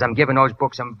 Because I'm giving those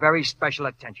books some very special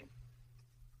attention.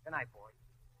 Good night, boy.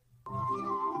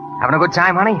 Having a good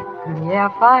time, honey? Yeah,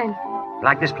 fine.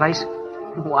 Like this place?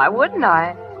 Why wouldn't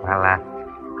I? Well,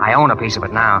 I own a piece of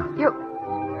it now.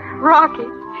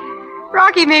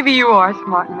 Rocky, maybe you are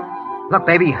smart enough. Look,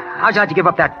 baby, how's that to give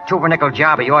up that two-for-nickel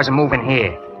job of yours and move in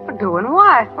here? Doing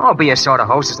what? Oh, be a sort of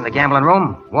hostess in the gambling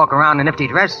room. Walk around in a nifty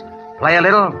dress. Play a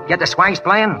little. Get the swanks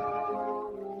playing.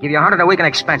 Give you $100 a week in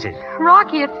expenses.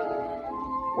 Rocky, it's...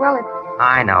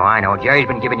 I know. Jerry's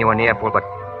been giving you an earful, but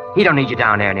he don't need you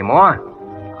down there anymore.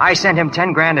 I sent him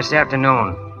 $10,000 this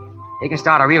afternoon. He can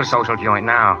start a real social joint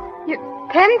now.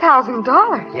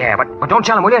 $10,000? Yeah, but don't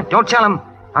tell him, will you? Don't tell him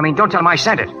I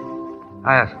sent it.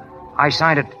 I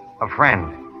signed it a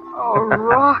friend. Oh,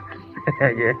 Rocky.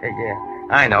 Yeah.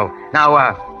 I know.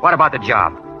 Now, what about the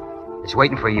job? It's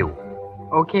waiting for you.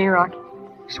 Okay, Rocky.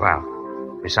 Swell.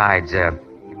 Besides,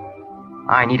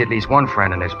 I need at least one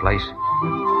friend in this place.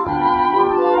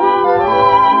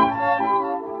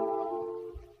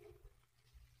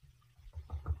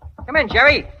 Come in,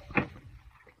 Jerry.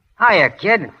 Hiya,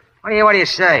 kid. What do you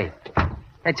say?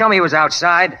 They told me he was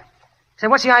outside. Say,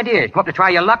 what's the idea? Come up to try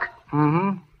your luck?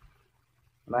 Mm-hmm.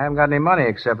 But I haven't got any money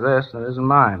except this. That isn't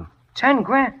mine.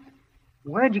 $10,000?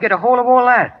 Where'd you get a hold of all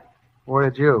that? Where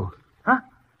did you? Huh?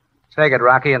 Take it,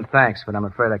 Rocky, and thanks, but I'm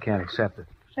afraid I can't accept it.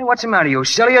 Say, what's the matter? You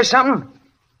silly or something?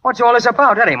 What's all this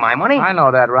about? That ain't my money. I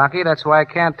know that, Rocky. That's why I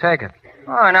can't take it.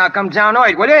 Oh, now come down to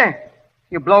it, will you?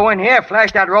 You blow in here,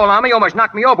 flash that roll on me, you almost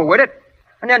knock me over with it,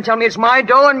 and then tell me it's my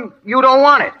dough and you don't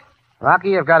want it. Rocky,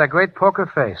 you've got a great poker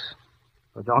face.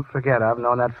 But don't forget, I've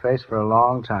known that face for a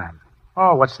long time.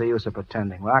 Oh, what's the use of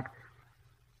pretending, Rock?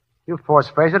 You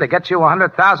forced Fraser to get you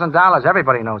 $100,000.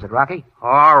 Everybody knows it, Rocky.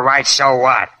 All right, so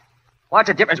what? What's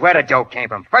the difference where the dough came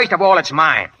from? First of all, it's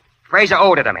mine. Fraser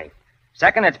owed it to me.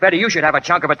 Second, it's better you should have a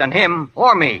chunk of it than him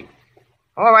or me.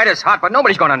 All right, it's hot, but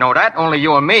nobody's going to know that. Only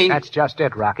you and me. That's just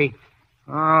it, Rocky.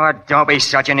 Oh, don't be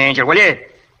such an angel, will you?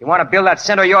 You want to build that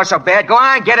center of yours so bad? Go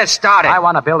on, get it started. I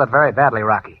want to build it very badly,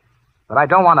 Rocky. But I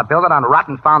don't want to build it on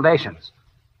rotten foundations.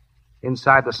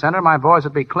 Inside the center, my boys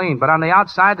would be clean, but on the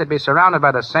outside, they'd be surrounded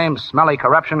by the same smelly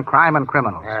corruption, crime, and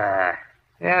criminals.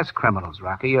 Yes, criminals,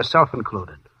 Rocky, yourself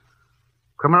included.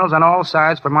 Criminals on all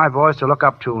sides for my boys to look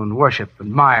up to and worship,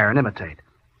 admire, and imitate.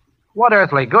 What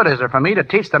earthly good is there for me to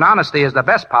teach that honesty is the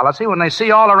best policy when they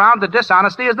see all around that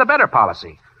dishonesty is the better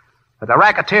policy? That the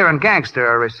racketeer and gangster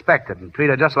are respected and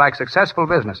treated just like successful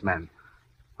businessmen,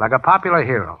 like a popular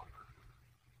hero.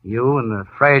 You and the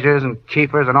Frasers and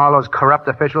Keefers and all those corrupt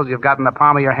officials you've got in the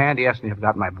palm of your hand, yes, and you've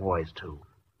got my boys, too.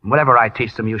 And whatever I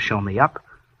teach them, you show me up.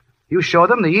 You show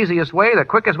them the easiest way, the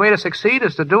quickest way to succeed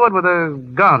is to do it with a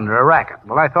gun or a racket.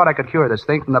 Well, I thought I could cure this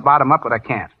thing from the bottom up, but I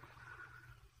can't.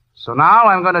 So now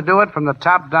I'm going to do it from the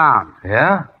top down.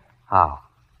 Yeah? How?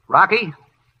 Rocky,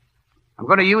 I'm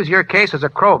going to use your case as a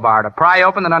crowbar to pry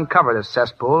open and uncover this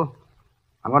cesspool.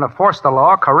 I'm going to force the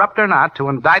law, corrupt or not, to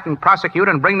indict and prosecute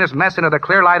and bring this mess into the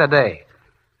clear light of day.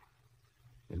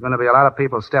 There's going to be a lot of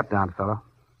people step down, fellow.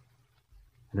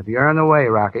 And if you're in the way,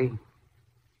 Rocky,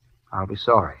 I'll be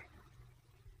sorry.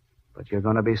 But you're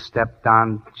going to be stepped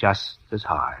on just as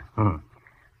hard.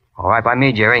 All right by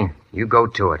me, Jerry. You go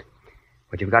to it.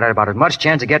 But you've got about as much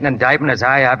chance of getting an indictment as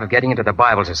I have of getting into the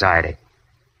Bible Society.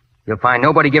 You'll find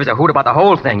nobody gives a hoot about the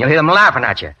whole thing. You'll hear them laughing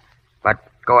at you. But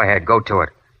go ahead, go to it.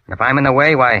 And if I'm in the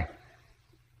way, why,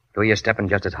 do your stepping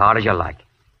just as hard as you like.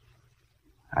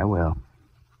 I will.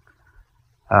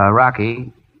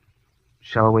 Rocky,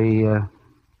 shall we,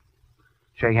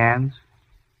 shake hands?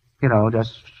 You know,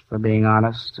 just for being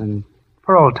honest and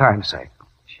for old time's sake.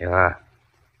 Sure.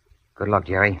 Good luck,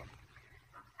 Jerry.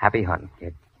 Happy hunting,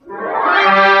 kid.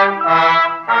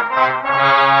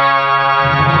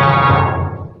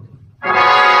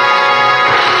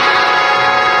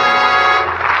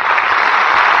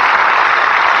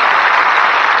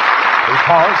 We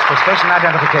pause for station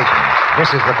identification. This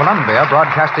is the Columbia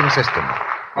Broadcasting System.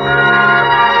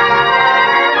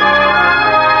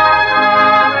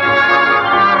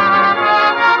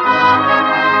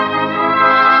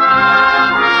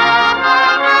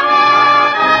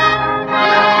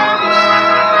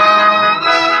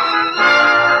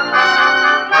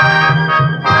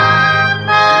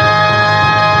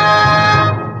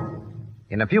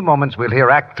 In a few moments, we'll hear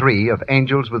Act 3 of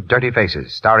Angels with Dirty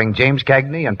Faces, starring James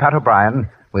Cagney and Pat O'Brien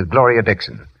with Gloria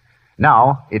Dixon.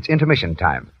 Now, it's intermission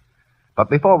time. But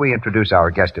before we introduce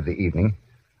our guest of the evening,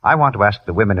 I want to ask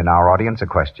the women in our audience a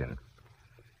question.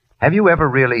 Have you ever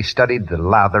really studied the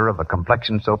lather of a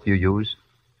complexion soap you use?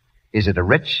 Is it a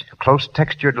rich,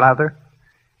 close-textured lather?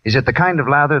 Is it the kind of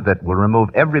lather that will remove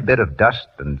every bit of dust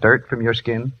and dirt from your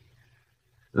skin?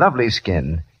 Lovely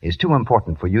skin is too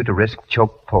important for you to risk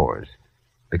choked pores,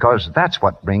 because that's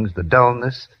what brings the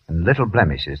dullness and little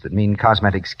blemishes that mean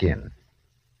cosmetic skin.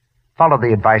 Follow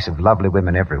the advice of lovely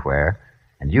women everywhere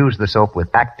and use the soap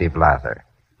with active lather,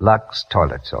 Lux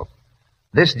Toilet Soap.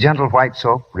 This gentle white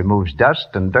soap removes dust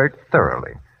and dirt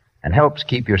thoroughly and helps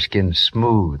keep your skin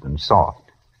smooth and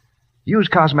soft. Use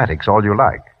cosmetics all you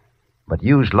like, but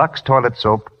use Lux Toilet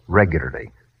Soap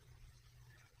regularly.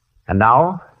 And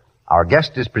now, our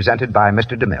guest is presented by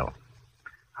Mr. DeMille.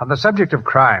 On the subject of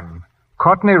crime,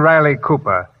 Courtney Riley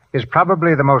Cooper is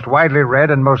probably the most widely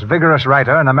read and most vigorous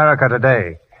writer in America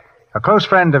today. A close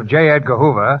friend of J. Edgar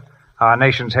Hoover, our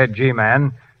nation's head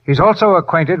G-man, he's also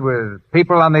acquainted with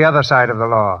people on the other side of the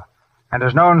law and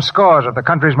has known scores of the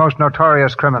country's most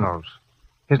notorious criminals.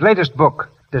 His latest book,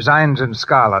 Designs in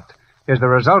Scarlet, is the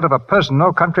result of a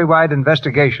personal countrywide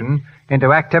investigation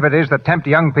into activities that tempt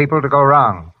young people to go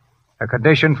wrong, a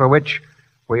condition for which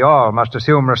we all must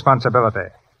assume responsibility.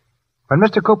 When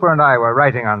Mr. Cooper and I were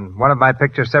writing on one of my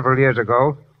pictures several years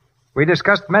ago, we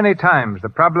discussed many times the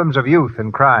problems of youth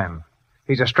and crime.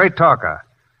 He's a straight talker,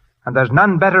 and there's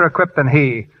none better equipped than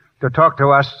he to talk to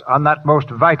us on that most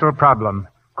vital problem,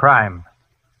 crime.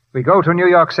 We go to New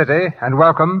York City and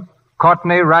welcome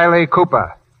Courtney Riley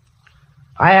Cooper.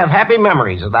 I have happy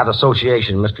memories of that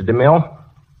association, Mr. DeMille.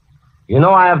 You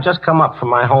know, I have just come up from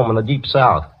my home in the Deep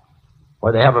South,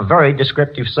 where they have a very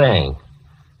descriptive saying.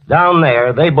 Down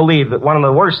there, they believe that one of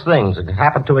the worst things that can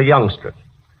happen to a youngster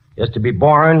is to be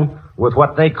born with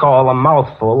what they call a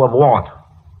mouthful of want.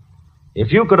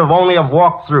 If you could have only have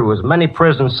walked through as many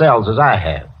prison cells as I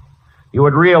have, you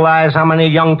would realize how many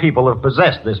young people have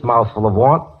possessed this mouthful of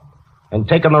want and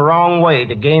taken the wrong way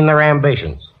to gain their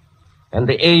ambitions. And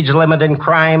the age limit in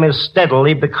crime is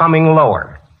steadily becoming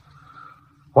lower.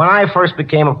 When I first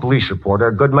became a police reporter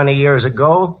a good many years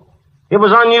ago, it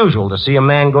was unusual to see a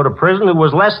man go to prison who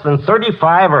was less than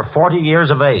 35 or 40 years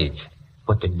of age.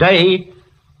 But today,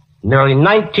 nearly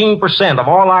 19% of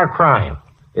all our crime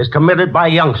is committed by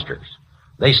youngsters.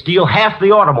 They steal half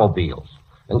the automobiles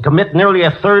and commit nearly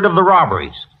a third of the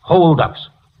robberies, holdups,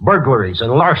 burglaries,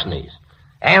 and larcenies.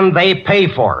 And they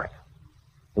pay for it.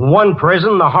 In one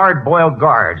prison, the hard-boiled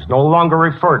guards no longer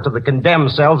refer to the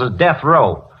condemned cells as death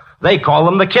row. They call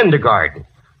them the kindergarten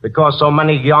because so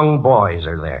many young boys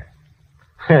are there.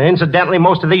 Incidentally,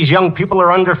 most of these young people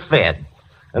are underfed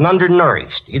and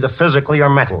undernourished, either physically or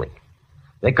mentally.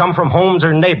 They come from homes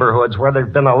or neighborhoods where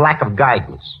there's been a lack of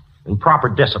guidance and proper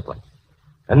discipline.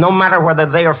 And no matter whether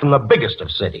they are from the biggest of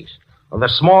cities or the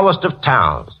smallest of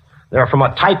towns, they are from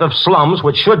a type of slums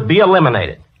which should be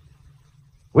eliminated.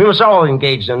 We must all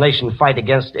engage the nation fight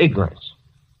against ignorance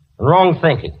and wrong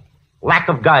thinking, lack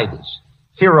of guidance,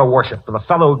 hero worship for the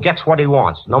fellow who gets what he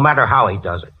wants, no matter how he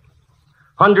does it.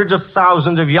 Hundreds of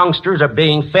thousands of youngsters are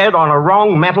being fed on a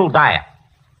wrong mental diet.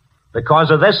 Because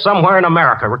of this, somewhere in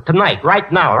America, tonight,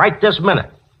 right now, right this minute,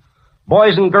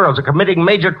 boys and girls are committing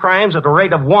major crimes at the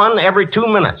rate of 1 every 2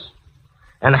 minutes.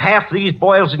 And half these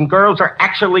boys and girls are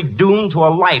actually doomed to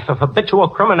a life of habitual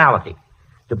criminality,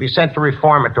 to be sent to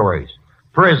reformatories,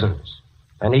 prisons,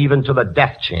 and even to the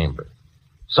death chamber.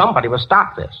 Somebody must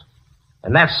stop this.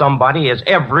 And that somebody is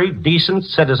every decent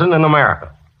citizen in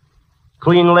America.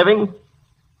 Clean living,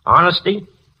 honesty,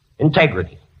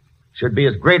 integrity should be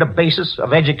as great a basis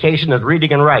of education as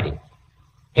reading and writing.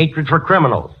 Hatred for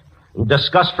criminals and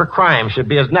disgust for crime should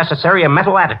be as necessary a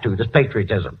mental attitude as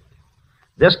patriotism.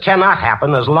 This cannot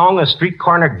happen as long as street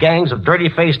corner gangs of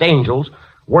dirty-faced angels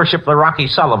worship the Rocky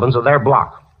Sullivans of their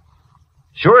block.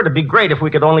 Sure, it'd be great if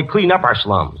we could only clean up our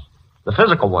slums, the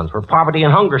physical ones where poverty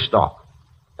and hunger stalk,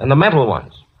 and the mental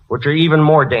ones, which are even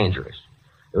more dangerous.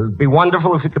 It would be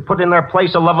wonderful if we could put in their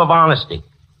place a love of honesty,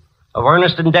 of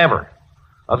earnest endeavor,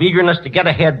 of eagerness to get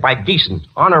ahead by decent,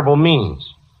 honorable means.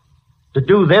 To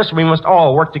do this, we must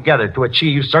all work together to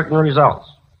achieve certain results.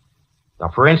 Now,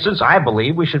 for instance, I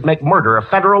believe we should make murder a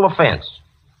federal offense.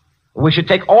 We should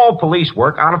take all police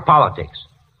work out of politics.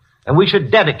 And we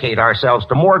should dedicate ourselves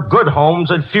to more good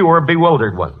homes and fewer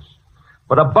bewildered ones.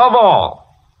 But above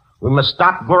all, we must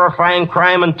stop glorifying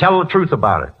crime and tell the truth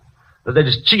about it. That it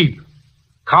is cheap,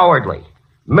 cowardly,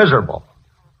 miserable.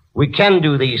 We can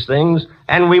do these things,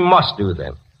 and we must do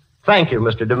them. Thank you,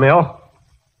 Mr. DeMille.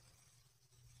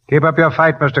 Keep up your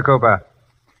fight, Mr. Cooper.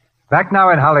 Back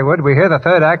now in Hollywood, we hear the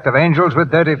third act of Angels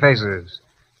with Dirty Faces,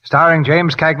 starring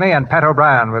James Cagney and Pat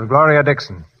O'Brien with Gloria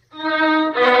Dixon.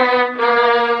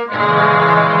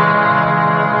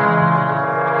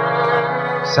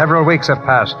 Several weeks have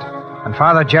passed, and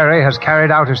Father Jerry has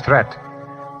carried out his threat.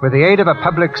 With the aid of a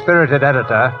public-spirited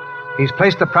editor, he's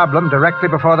placed the problem directly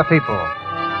before the people,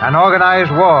 an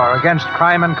organized war against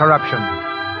crime and corruption.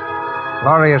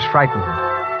 Gloria is frightened.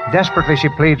 Desperately, she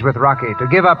pleads with Rocky to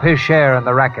give up his share in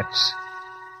the rackets.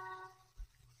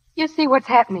 You see what's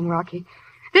happening, Rocky.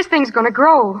 This thing's going to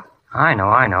grow. I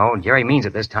know. Jerry means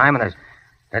it this time, and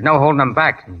there's no holding him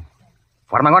back.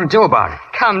 What am I going to do about it?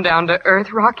 Come down to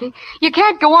earth, Rocky. You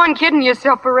can't go on kidding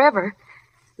yourself forever.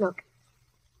 Look,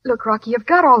 Rocky, you've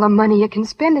got all the money you can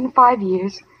spend in 5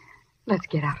 years. Let's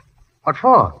get out. What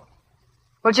for?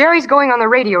 Well, Jerry's going on the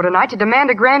radio tonight to demand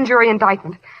a grand jury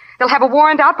indictment. They'll have a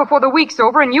warrant out before the week's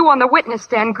over, and you on the witness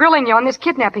stand grilling you on this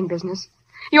kidnapping business.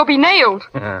 You'll be nailed.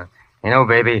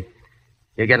 Baby,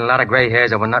 you're getting a lot of gray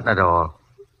hairs over nothing at all.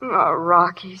 Oh,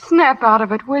 Rocky, snap out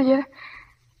of it, will you?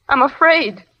 I'm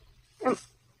afraid. And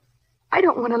I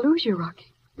don't want to lose you,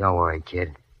 Rocky. Don't worry,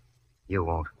 kid. You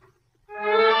won't.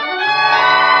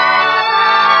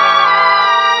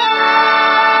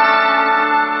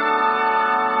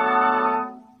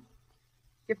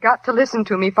 You've got to listen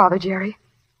to me, Father Jerry.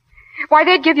 Why,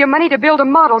 they'd give you money to build a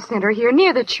model center here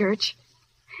near the church.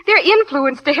 They're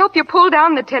influenced to help you pull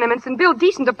down the tenements and build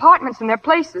decent apartments in their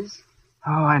places.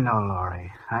 Oh, I know,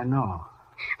 Laurie. I know.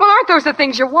 Well, aren't those the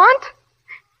things you want?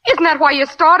 Isn't that why you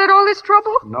started all this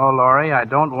trouble? No, Laurie, I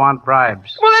don't want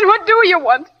bribes. Well, then what do you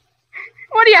want?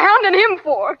 What are you hounding him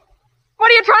for?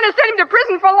 What are you trying to send him to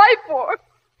prison for life for?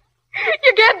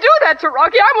 You can't do that to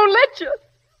Rocky. I won't let you.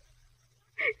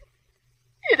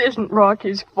 It isn't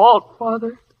Rocky's fault,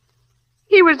 Father.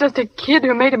 He was just a kid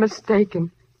who made a mistake and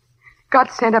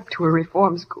got sent up to a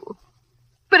reform school.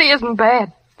 But he isn't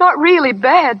bad. Not really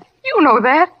bad. You know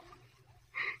that.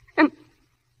 And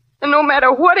no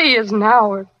matter what he is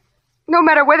now, or no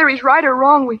matter whether he's right or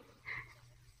wrong,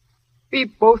 we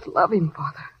both love him,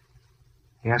 Father.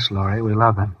 Yes, Laurie, we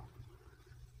love him.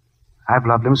 I've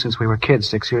loved him since we were kids,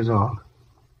 6 years old.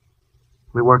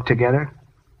 We worked together,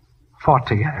 fought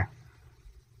together,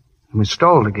 and we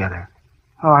stole together.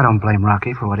 Oh, I don't blame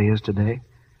Rocky for what he is today.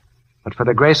 But for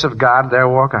the grace of God, there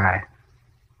walk I.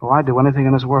 Oh, I'd do anything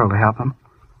in this world to help him.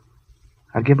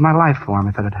 I'd give my life for him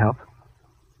if it'd help.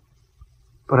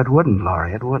 But it wouldn't,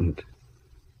 Laurie, it wouldn't.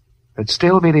 There'd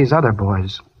still be these other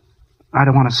boys I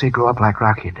don't want to see grow up like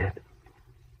Rocky did.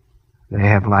 They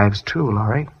have lives too,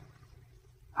 Laurie.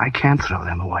 I can't throw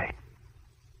them away.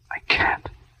 I can't.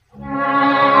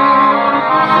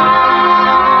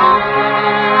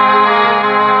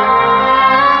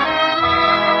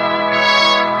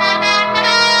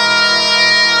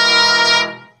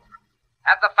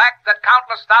 And the fact that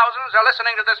countless thousands are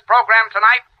listening to this program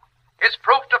tonight is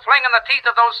proof to fling in the teeth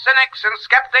of those cynics and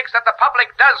skeptics that the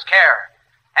public does care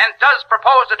and does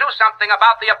propose to do something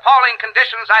about the appalling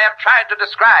conditions I have tried to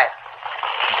describe.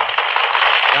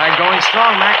 Guy's going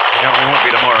strong, Mac. Yeah, we won't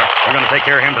be tomorrow. We're going to take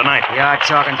care of him tonight. You're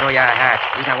talking through your hat.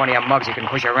 He's not one of your mugs you can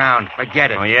push around.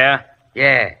 Forget it. Oh, yeah?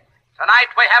 Yeah.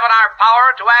 Tonight we have in our power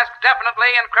to ask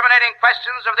definitely incriminating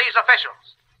questions of these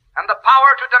officials and the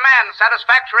power to demand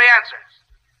satisfactory answers.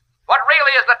 What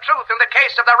really is the truth in the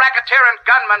case of the racketeer and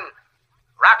gunman,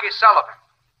 Rocky Sullivan?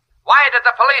 Why did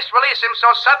the police release him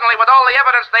so suddenly with all the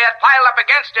evidence they had piled up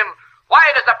against him? Why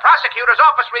does the prosecutor's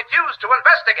office refuse to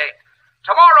investigate?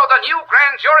 Tomorrow the new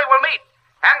grand jury will meet,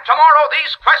 and tomorrow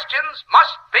these questions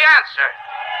must be answered.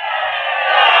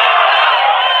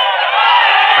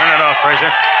 Turn it off,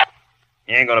 Fraser.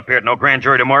 He ain't gonna appear at no grand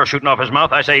jury tomorrow shooting off his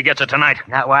mouth. I say he gets it tonight.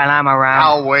 Not while I'm around.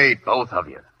 Now, wait, both of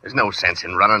you. There's no sense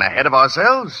in running ahead of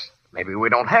ourselves. Maybe we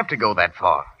don't have to go that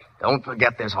far. Don't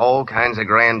forget there's all kinds of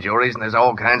grand juries and there's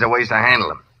all kinds of ways to handle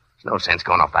them. There's no sense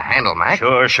going off the handle, Mac.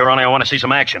 Sure, only I want to see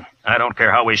some action. I don't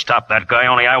care how we stop that guy,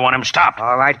 only I want him stopped.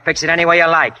 All right, fix it any way you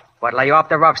like. But lay off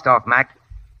the rough stuff, Mac.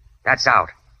 That's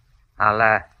out.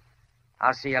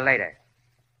 I'll see you later.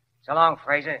 So long,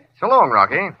 Fraser. So long,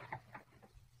 Rocky.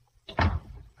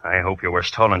 I hope you were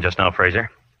stalling just now, Fraser.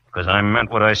 Because I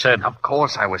meant what I said. Of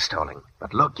course I was stalling.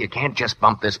 But look, you can't just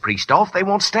bump this priest off. They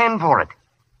won't stand for it.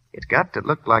 It's got to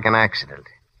look like an accident.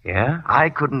 Yeah? I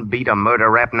couldn't beat a murder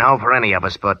rap now for any of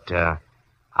us, but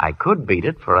I could beat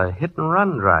it for a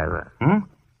hit-and-run driver.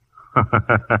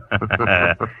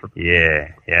 Yeah,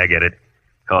 I get it.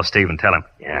 Call Steve and tell him.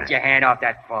 Yeah. Get your hand off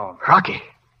that phone. Rocky.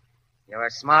 You're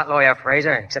a smart lawyer,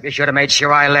 Fraser, except you should have made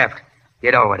sure I left.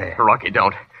 Get over there. Rocky,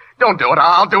 don't. Don't do it.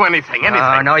 I'll do anything.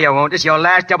 Oh, no, you won't. This is your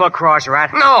last double-cross,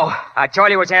 rat. No. I told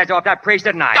you it was hands off that priest,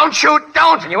 didn't I? Don't shoot.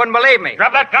 Don't. And you wouldn't believe me.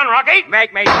 Drop that gun, Rocky.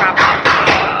 Make me drop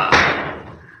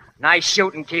it. Nice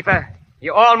shooting, Keeper.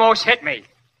 You almost hit me.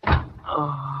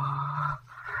 Oh.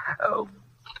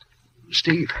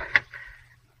 Steve,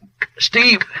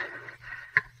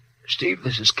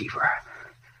 this is Kiefer.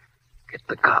 Get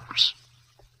the cops.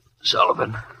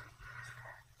 Sullivan.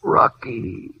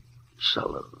 Rocky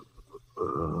Sullivan.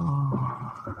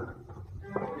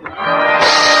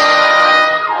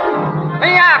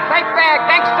 Paper,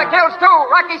 gangster kills two.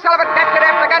 Rocky Sullivan captured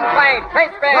after gunplay.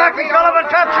 Paper. Rocky Sullivan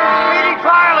captured. Speedy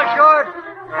trial assured.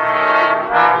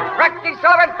 Rocky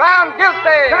Sullivan found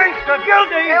guilty. Gangster,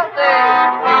 guilty.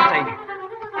 Guilty.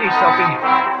 Gee,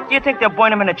 Sophie, do you think they'll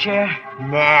point him in a chair?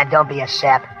 Nah, don't be a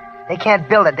sap. They can't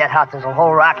build a dead house that'll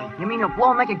hold Rocky. You mean he'll blow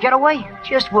and make a getaway?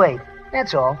 Just wait.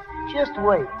 That's all. Just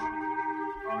wait.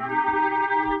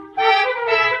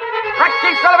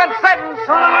 Rocky Sullivan sentenced.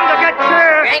 Sullivan to get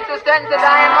chair. Gangster sentenced to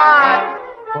die in March.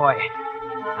 Boy,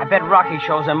 I bet Rocky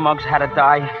shows them mugs how to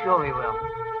die. Sure he will.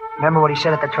 Remember what he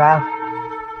said at the trial?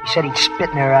 He said he'd spit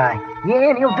in their eye. Yeah,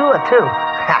 and he'll do it, too.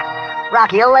 Ha!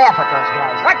 Rocky, he'll laugh at those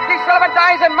guys. Rocky Sullivan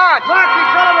dies in March. Rocky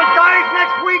Sullivan dies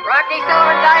next week. Rocky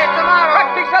Sullivan dies tomorrow.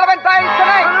 Rocky Sullivan dies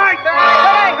tonight.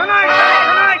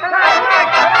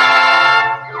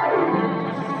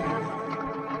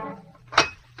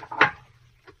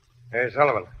 Hey,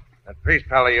 Sullivan, that priest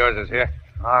pal of yours is here.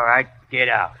 All right, get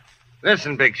out.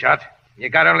 Listen, big shot. You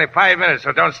got only 5 minutes,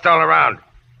 so don't stall around.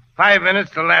 5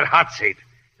 minutes till that hot seat.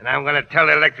 And I'm going to tell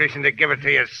the electrician to give it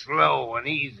to you slow and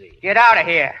easy. Get out of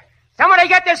here. Somebody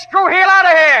get this screw heel out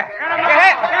of here.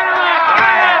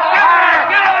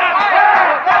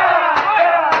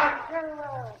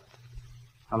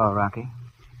 Hello, Rocky.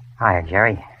 Hi,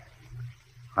 Jerry.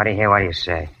 What do you hear? What do you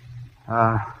say?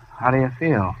 How do you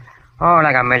feel? Oh,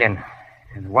 like a million.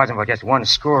 If it wasn't for just one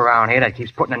screw around here that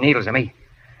keeps putting the needles in me.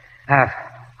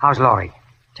 How's Laurie?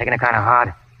 Taking it kind of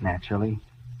hard? Naturally.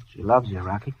 She loves you,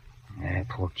 Rocky. Yeah,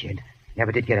 poor kid.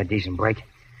 Never did get a decent break.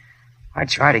 I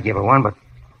tried to give her one, but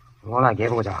all I gave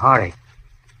her was a heartache.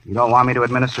 You don't want me to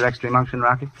administer extreme unction,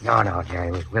 Rocky? No,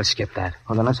 Jerry. We'll skip that.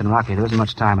 Well, then listen, Rocky, there isn't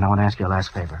much time, and I want to ask you a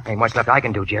last favor. Ain't much left I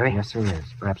can do, Jerry. Yes, there is.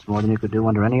 Perhaps more than you could do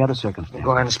under any other circumstance.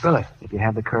 Go ahead and spill it. If you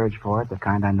have the courage for it, the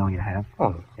kind I know you have.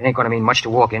 Oh, it ain't going to mean much to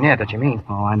walk in there, that you mean.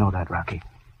 Oh, I know that, Rocky.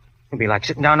 It'd be like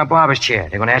sitting down in a barber's chair.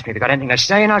 They're going to ask me if you got anything to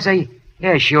say, and I'll say,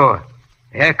 yeah, sure.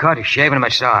 A haircut, a shave, and a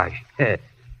massage.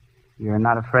 You're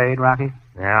not afraid, Rocky?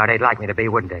 No, they'd like me to be,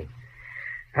 wouldn't they?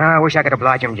 I wish I could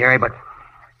oblige them, Jerry, but I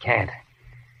can't.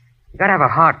 You gotta have a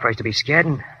heart first to be scared,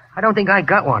 and I don't think I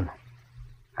got one.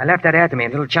 I left that after me a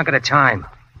little chunk at a time,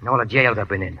 in all the jails I've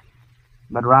been in.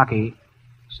 But, Rocky,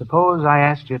 suppose I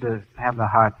asked you to have the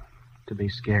heart to be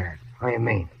scared. What do you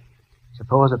mean?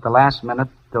 Suppose at the last minute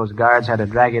those guards had to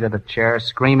drag you to the chair,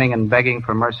 screaming and begging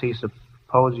for mercy.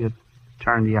 Suppose you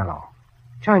turned yellow.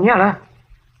 Turn yellow?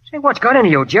 Say, what's got into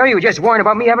you, Jerry? You were just worried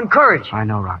about me having courage. I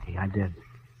know, Rocky, I did.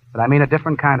 But I mean a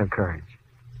different kind of courage.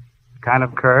 The kind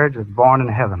of courage that's born in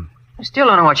heaven. I still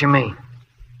don't know what you mean.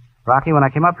 Rocky, when I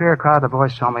came up here, a crowd of the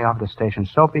boys saw me off at the station.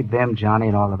 Soapy, Bim, Johnny,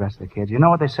 and all the rest of the kids. You know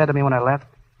what they said to me when I left?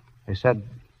 They said,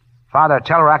 Father,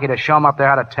 tell Rocky to show him up there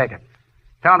how to take it.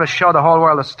 Tell him to show the whole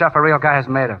world the stuff a real guy is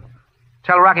made of.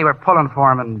 Tell Rocky we're pulling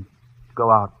for him and go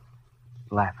out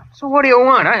laughing. So what do you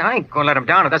want? I ain't going to let him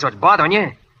down if that's what's bothering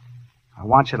you. I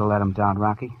want you to let him down,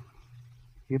 Rocky.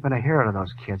 You've been a hero to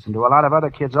those kids and to a lot of other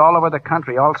kids all over the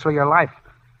country all through your life.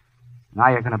 Now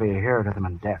you're going to be a hero to them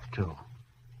in death, too.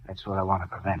 That's what I want to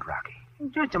prevent, Rocky.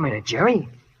 Just a minute, Jerry.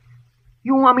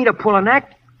 You want me to pull an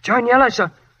act, turn yellow, so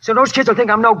those kids will think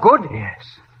I'm no good?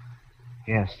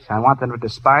 Yes, I want them to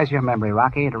despise your memory,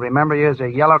 Rocky, and to remember you as a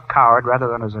yellow coward rather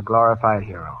than as a glorified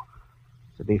hero.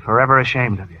 To be forever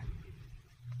ashamed of you.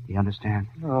 Do you understand?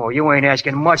 Oh, you ain't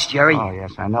asking much, Jerry. Oh,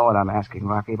 yes, I know what I'm asking,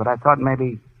 Rocky, but I thought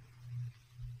maybe...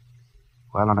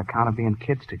 Well, on account of being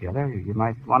kids together, you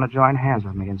might want to join hands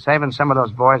with me in saving some of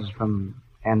those boys from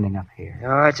ending up here.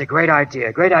 Oh, it's a great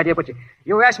idea, but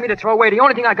you asked me to throw away the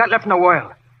only thing I got left in the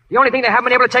world. The only thing they haven't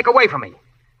been able to take away from me.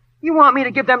 You want me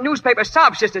to give them newspaper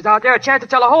sob sisters out there a chance to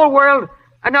tell the whole world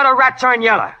another rat turned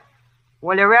yellow.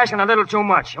 Well, you're asking a little too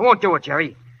much. I won't do it,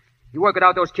 Jerry. You work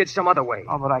without those kids some other way.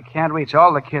 Oh, but I can't reach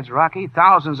all the kids, Rocky.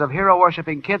 Thousands of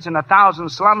hero-worshipping kids in 1,000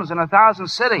 slums in 1,000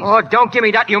 cities. Oh, don't give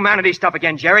me that humanity stuff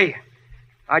again, Jerry.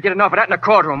 I did enough of that in the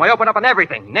courtroom. I opened up on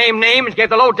everything. Named names, gave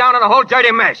the lowdown on the whole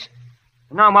dirty mess.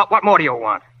 Now, what more do you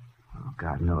want? Oh,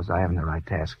 God knows I haven't the right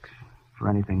to ask for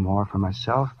anything more for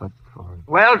myself, but for...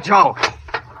 Well, Joe.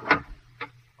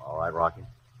 All right, Rocky.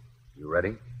 You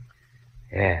ready?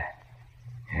 Yeah.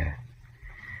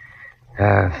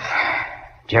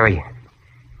 Jerry,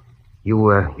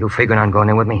 you figuring on going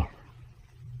in with me?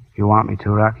 You want me to,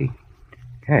 Rocky?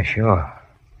 Yeah, sure.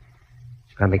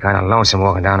 It's gonna be kind of lonesome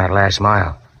walking down that last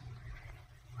mile.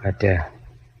 But,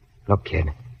 look,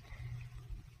 kid.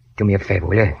 Do me a favor,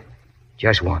 will you?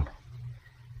 Just one.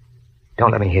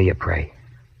 Don't let me hear you pray.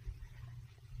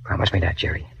 Promise me that,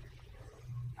 Jerry.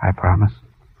 I promise.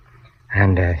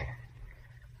 And,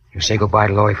 you say goodbye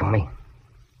to Laurie for me?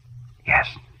 Yes.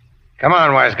 Come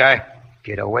on, wise guy.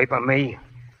 Get away from me.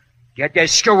 Get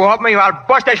this screw off me or I'll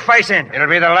bust his face in. It'll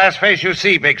be the last face you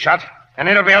see, big shot. And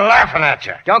it'll be laughing at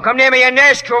you. Don't come near me in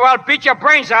there, screw. I'll beat your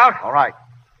brains out. All right.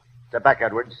 Step back,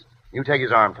 Edwards. You take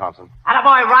his arm, Thompson.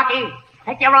 Attaboy, Rocky.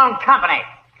 Take your own company.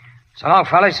 So long,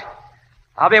 fellas.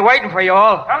 I'll be waiting for you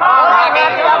all. Come on,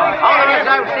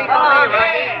 Rocky.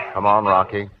 Come on,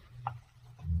 Rocky.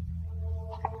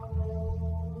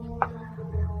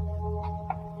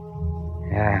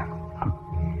 Yeah.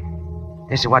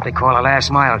 This is what they call a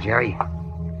last mile, Jerry.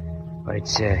 But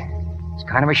it's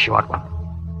kind of a short one.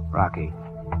 Rocky,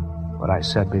 what I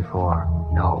said before.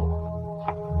 No.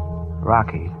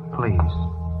 Rocky, please.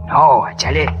 No, I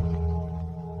tell you.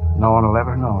 No one will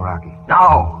ever know, Rocky.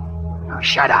 No. No,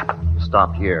 shut up.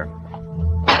 Stop here.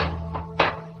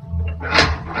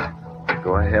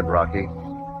 Go ahead, Rocky.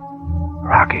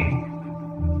 Rocky,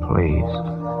 please.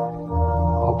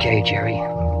 Okay, Jerry.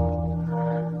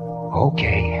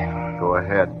 Okay. Go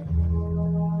ahead.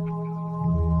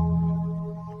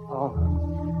 Oh,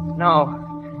 no.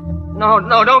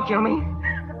 No, don't kill me.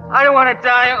 I don't want to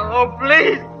die. Oh,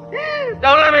 please.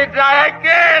 Don't let me die. I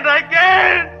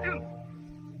can't.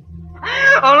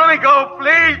 Oh, let me go,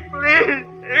 please.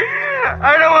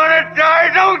 I don't want to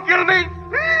die. Don't kill me.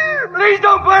 Please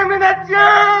don't burn me in that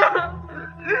chair.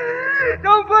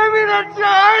 Don't burn me in that chair.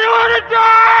 I don't want to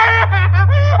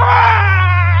die.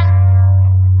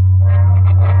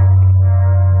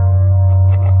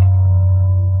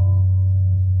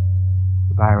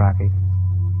 Goodbye, Rocky.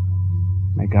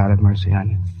 May God have mercy on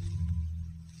you.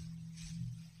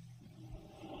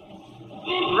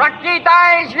 Rocky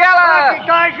dies yellow! Rocky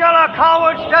dies yellow,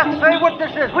 cowards! Just say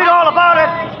witnesses. Read all about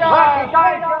it. Rocky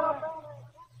dies yellow.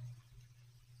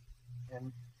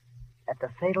 And at the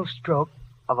fatal stroke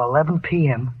of 11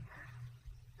 p.m.,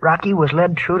 Rocky was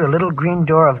led through the little green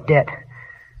door of death.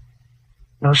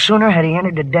 No sooner had he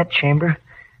entered the death chamber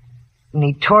than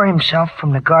he tore himself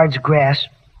from the guard's grasp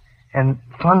and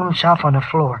flung himself on the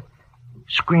floor,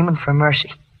 screaming for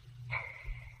mercy.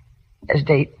 As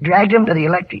they dragged him to the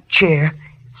electric chair,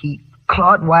 he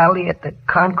clawed wildly at the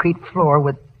concrete floor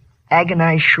with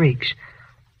agonized shrieks.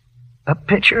 A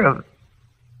picture of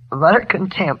utter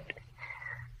contempt.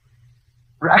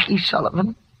 Rocky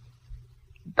Sullivan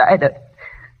died a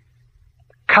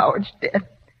coward's death.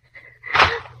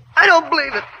 I don't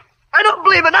believe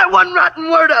it. Not one rotten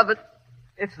word of it.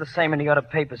 It's the same in the other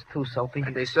papers, too, Soapy.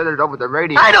 They said it over the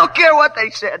radio. I don't care what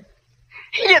they said.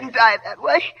 He didn't die that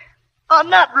way. Oh,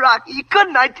 not Rocky. He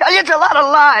couldn't, I tell you. It's a lot of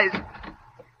lies.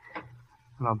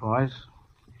 Hello, boys.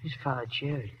 He's Father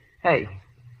Jerry. Hey,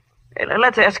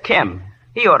 let's ask him.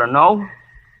 He ought to know.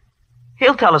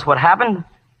 He'll tell us what happened.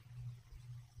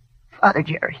 Father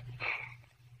Jerry,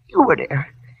 you were there.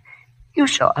 You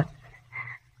saw it.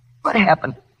 What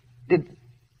happened?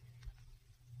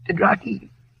 Did Rocky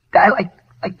die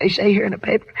like they say here in the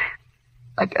paper?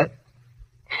 Like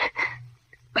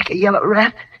a yellow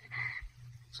rat?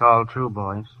 It's all true,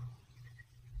 boys.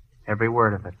 Every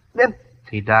word of it. Then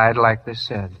he died like they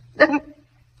said. Then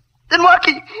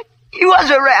Rocky, he was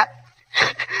a rat.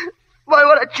 Boy,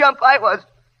 what a chump I was.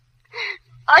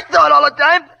 I thought all the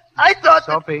time.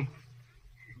 Soapy,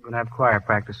 we're going to have choir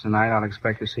practice tonight. I'll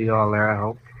expect to see you all there, I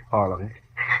hope. All of you.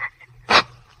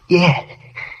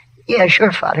 Yeah,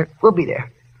 sure, Father. We'll be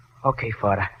there. Okay,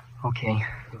 Father. Okay.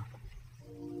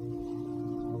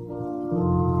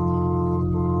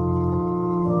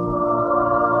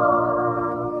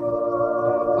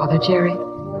 Father Jerry,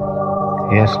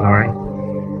 Yes, Laurie?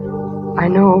 I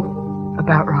know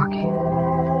about Rocky.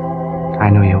 I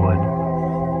knew you would.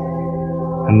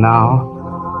 And now,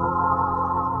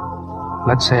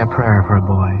 let's say a prayer for a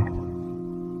boy.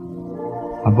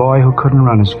 A boy who couldn't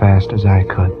run as fast as I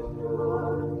could.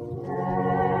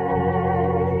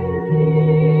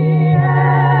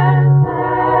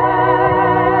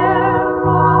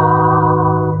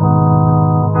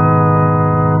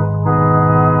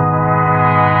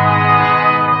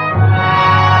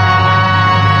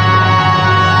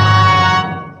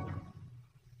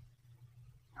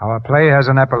 Our play has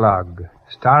an epilogue,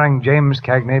 starring James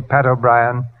Cagney, Pat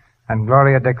O'Brien, and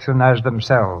Gloria Dixon as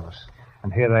themselves.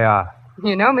 And here they are.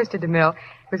 You know, Mr. DeMille,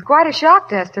 it was quite a shock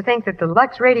to us to think that the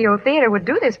Lux Radio Theater would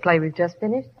do this play we've just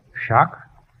finished. Shock?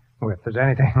 Well, if there's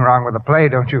anything wrong with the play,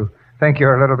 don't you think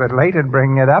you're a little bit late in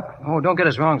bringing it up? Oh, don't get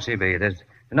us wrong, CB. There's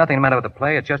nothing the matter with the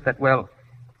play. It's just that, well,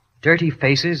 dirty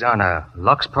faces on a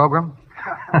Lux program?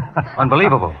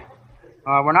 Unbelievable.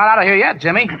 We're not out of here yet,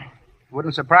 Jimmy.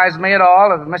 Wouldn't surprise me at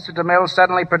all if Mr. DeMille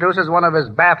suddenly produces one of his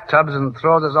bathtubs and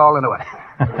throws us all into it.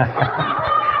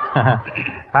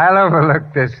 I'll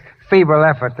overlook this feeble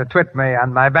effort to twit me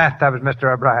on my bathtubs,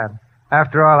 Mr. O'Brien.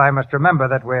 After all, I must remember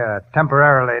that we're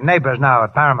temporarily neighbors now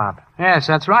at Paramount. Yes,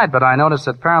 that's right, but I noticed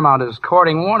that Paramount is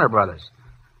courting Warner Brothers.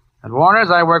 At Warner's,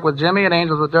 I work with Jimmy at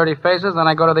Angels with Dirty Faces, then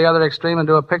I go to the other extreme and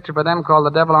do a picture for them called The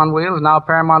Devil on Wheels. Now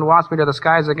Paramount wants me to the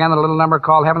skies again with a little number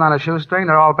called Heaven on a Shoestring.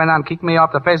 They're all bent on keeping me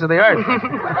off the face of the earth.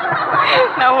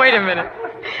 Now, wait a minute.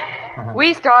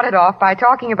 We started off by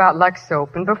talking about Lux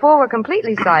Soap, and before we're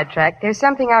completely sidetracked, there's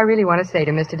something I really want to say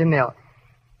to Mr. DeMille.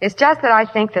 It's just that I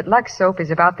think that Lux Soap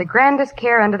is about the grandest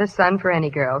care under the sun for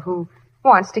any girl who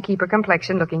wants to keep her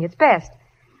complexion looking its best.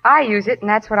 I use it, and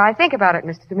that's what I think about it,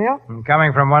 Mr. DeMille. And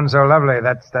coming from one so lovely,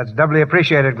 that's doubly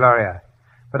appreciated, Gloria.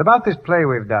 But about this play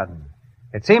we've done,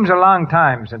 it seems a long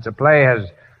time since a play has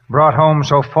brought home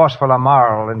so forceful a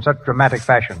moral in such dramatic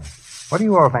fashion. What do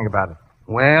you all think about it?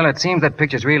 Well, it seems that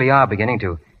pictures really are beginning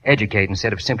to educate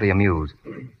instead of simply amuse.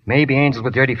 Maybe Angels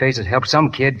with Dirty Faces helped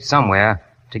some kid somewhere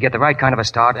to get the right kind of a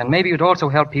start, and maybe it would also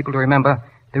help people to remember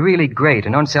the really great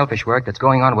and unselfish work that's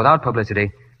going on without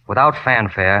publicity, without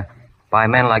fanfare, by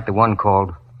men like the one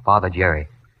called Father Jerry.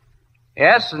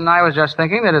 Yes, and I was just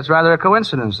thinking that it's rather a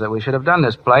coincidence that we should have done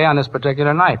this play on this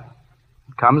particular night.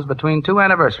 It comes between two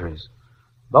anniversaries,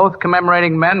 both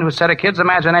commemorating men who set a kid's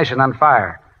imagination on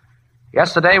fire.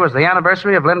 Yesterday was the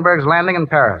anniversary of Lindbergh's landing in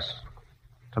Paris.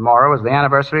 Tomorrow is the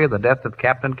anniversary of the death of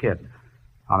Captain Kidd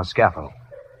on a scaffold.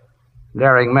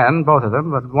 Daring men, both of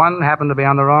them, but one happened to be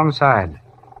on the wrong side,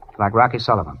 like Rocky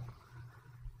Sullivan.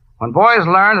 When boys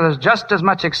learn there's just as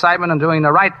much excitement in doing the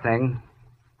right thing,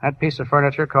 that piece of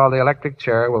furniture called the electric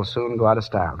chair will soon go out of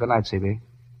style. Good night, C.B.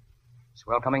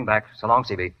 Swell coming back. So long,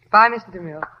 C.B. Bye, Mr.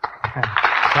 DeMille.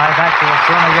 Fly back to us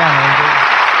soon again, Angel.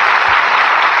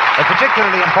 A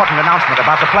particularly important announcement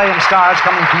about the play and stars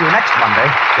coming to you next Monday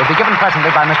will be given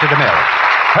presently by Mr. DeMille.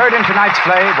 Heard in tonight's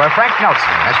play were Frank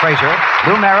Nelson as Frazier,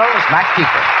 Lou Merrill as Mac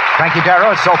Keeper, Frankie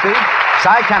Darrow as Soapy,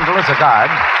 Cy Kendall as a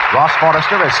guard, Ross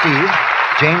Forrester as Steve,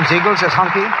 James Eagles as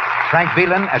Hunky, Frank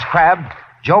Beelan as Crab,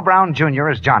 Joe Brown Jr.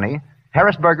 as Johnny,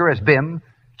 Harris Berger as Bim,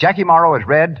 Jackie Morrow as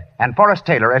Red, and Forrest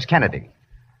Taylor as Kennedy.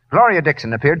 Gloria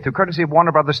Dixon appeared through courtesy of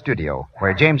Warner Brothers Studio,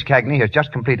 where James Cagney has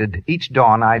just completed Each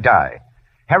Dawn I Die.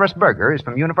 Harris Berger is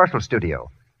from Universal Studio,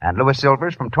 and Louis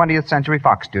Silvers from 20th Century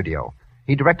Fox Studio.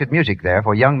 He directed music there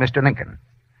for young Mr. Lincoln.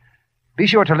 Be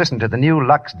sure to listen to the new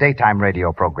Lux daytime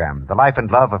radio program, The Life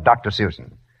and Love of Dr.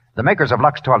 Susan. The makers of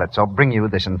Lux Toilet Soap bring you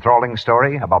this enthralling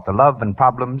story about the love and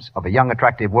problems of a young,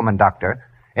 attractive woman doctor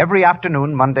every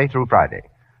afternoon, Monday through Friday.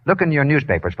 Look in your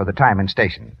newspapers for the time and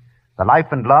station. The Life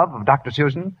and Love of Dr.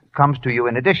 Susan comes to you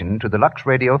in addition to the Lux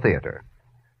Radio Theater.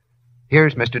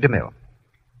 Here's Mr. DeMille.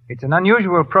 It's an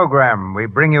unusual program we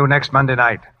bring you next Monday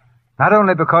night, not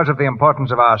only because of the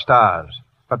importance of our stars,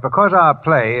 but because our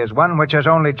play is one which has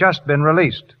only just been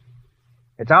released.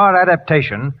 It's our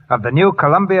adaptation of the new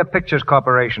Columbia Pictures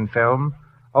Corporation film,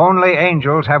 Only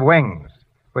Angels Have Wings,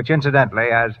 which incidentally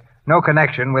has no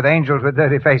connection with Angels with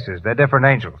Dirty Faces. They're different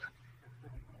angels.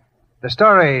 The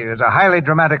story is a highly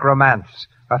dramatic romance,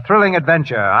 a thrilling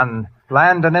adventure on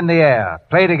land and in the air,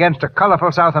 played against a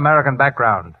colorful South American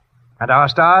background. And our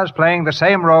stars playing the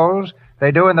same roles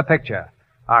they do in the picture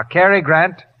are Cary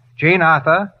Grant, Jean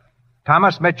Arthur,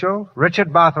 Thomas Mitchell,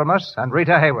 Richard Barthelmess, and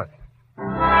Rita Hayworth.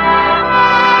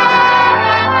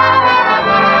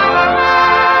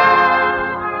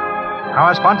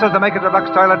 Our sponsors, the makers of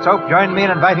Lux Toilet Soap, join me in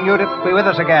inviting you to be with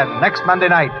us again next Monday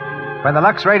night when the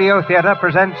Lux Radio Theater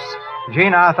presents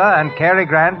Jean Arthur and Cary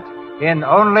Grant in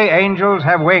Only Angels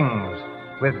Have Wings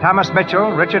with Thomas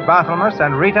Mitchell, Richard Barthelmess,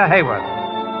 and Rita Hayworth.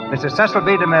 This is Cecil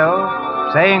B.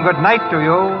 DeMille saying good night to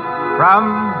you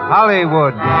from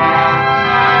Hollywood.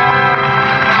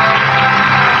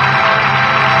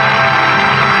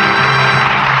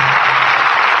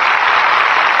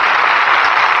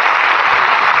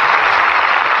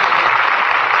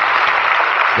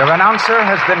 Your announcer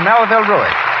has been Melville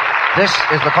Ruick. This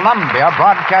is the Columbia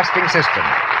Broadcasting System.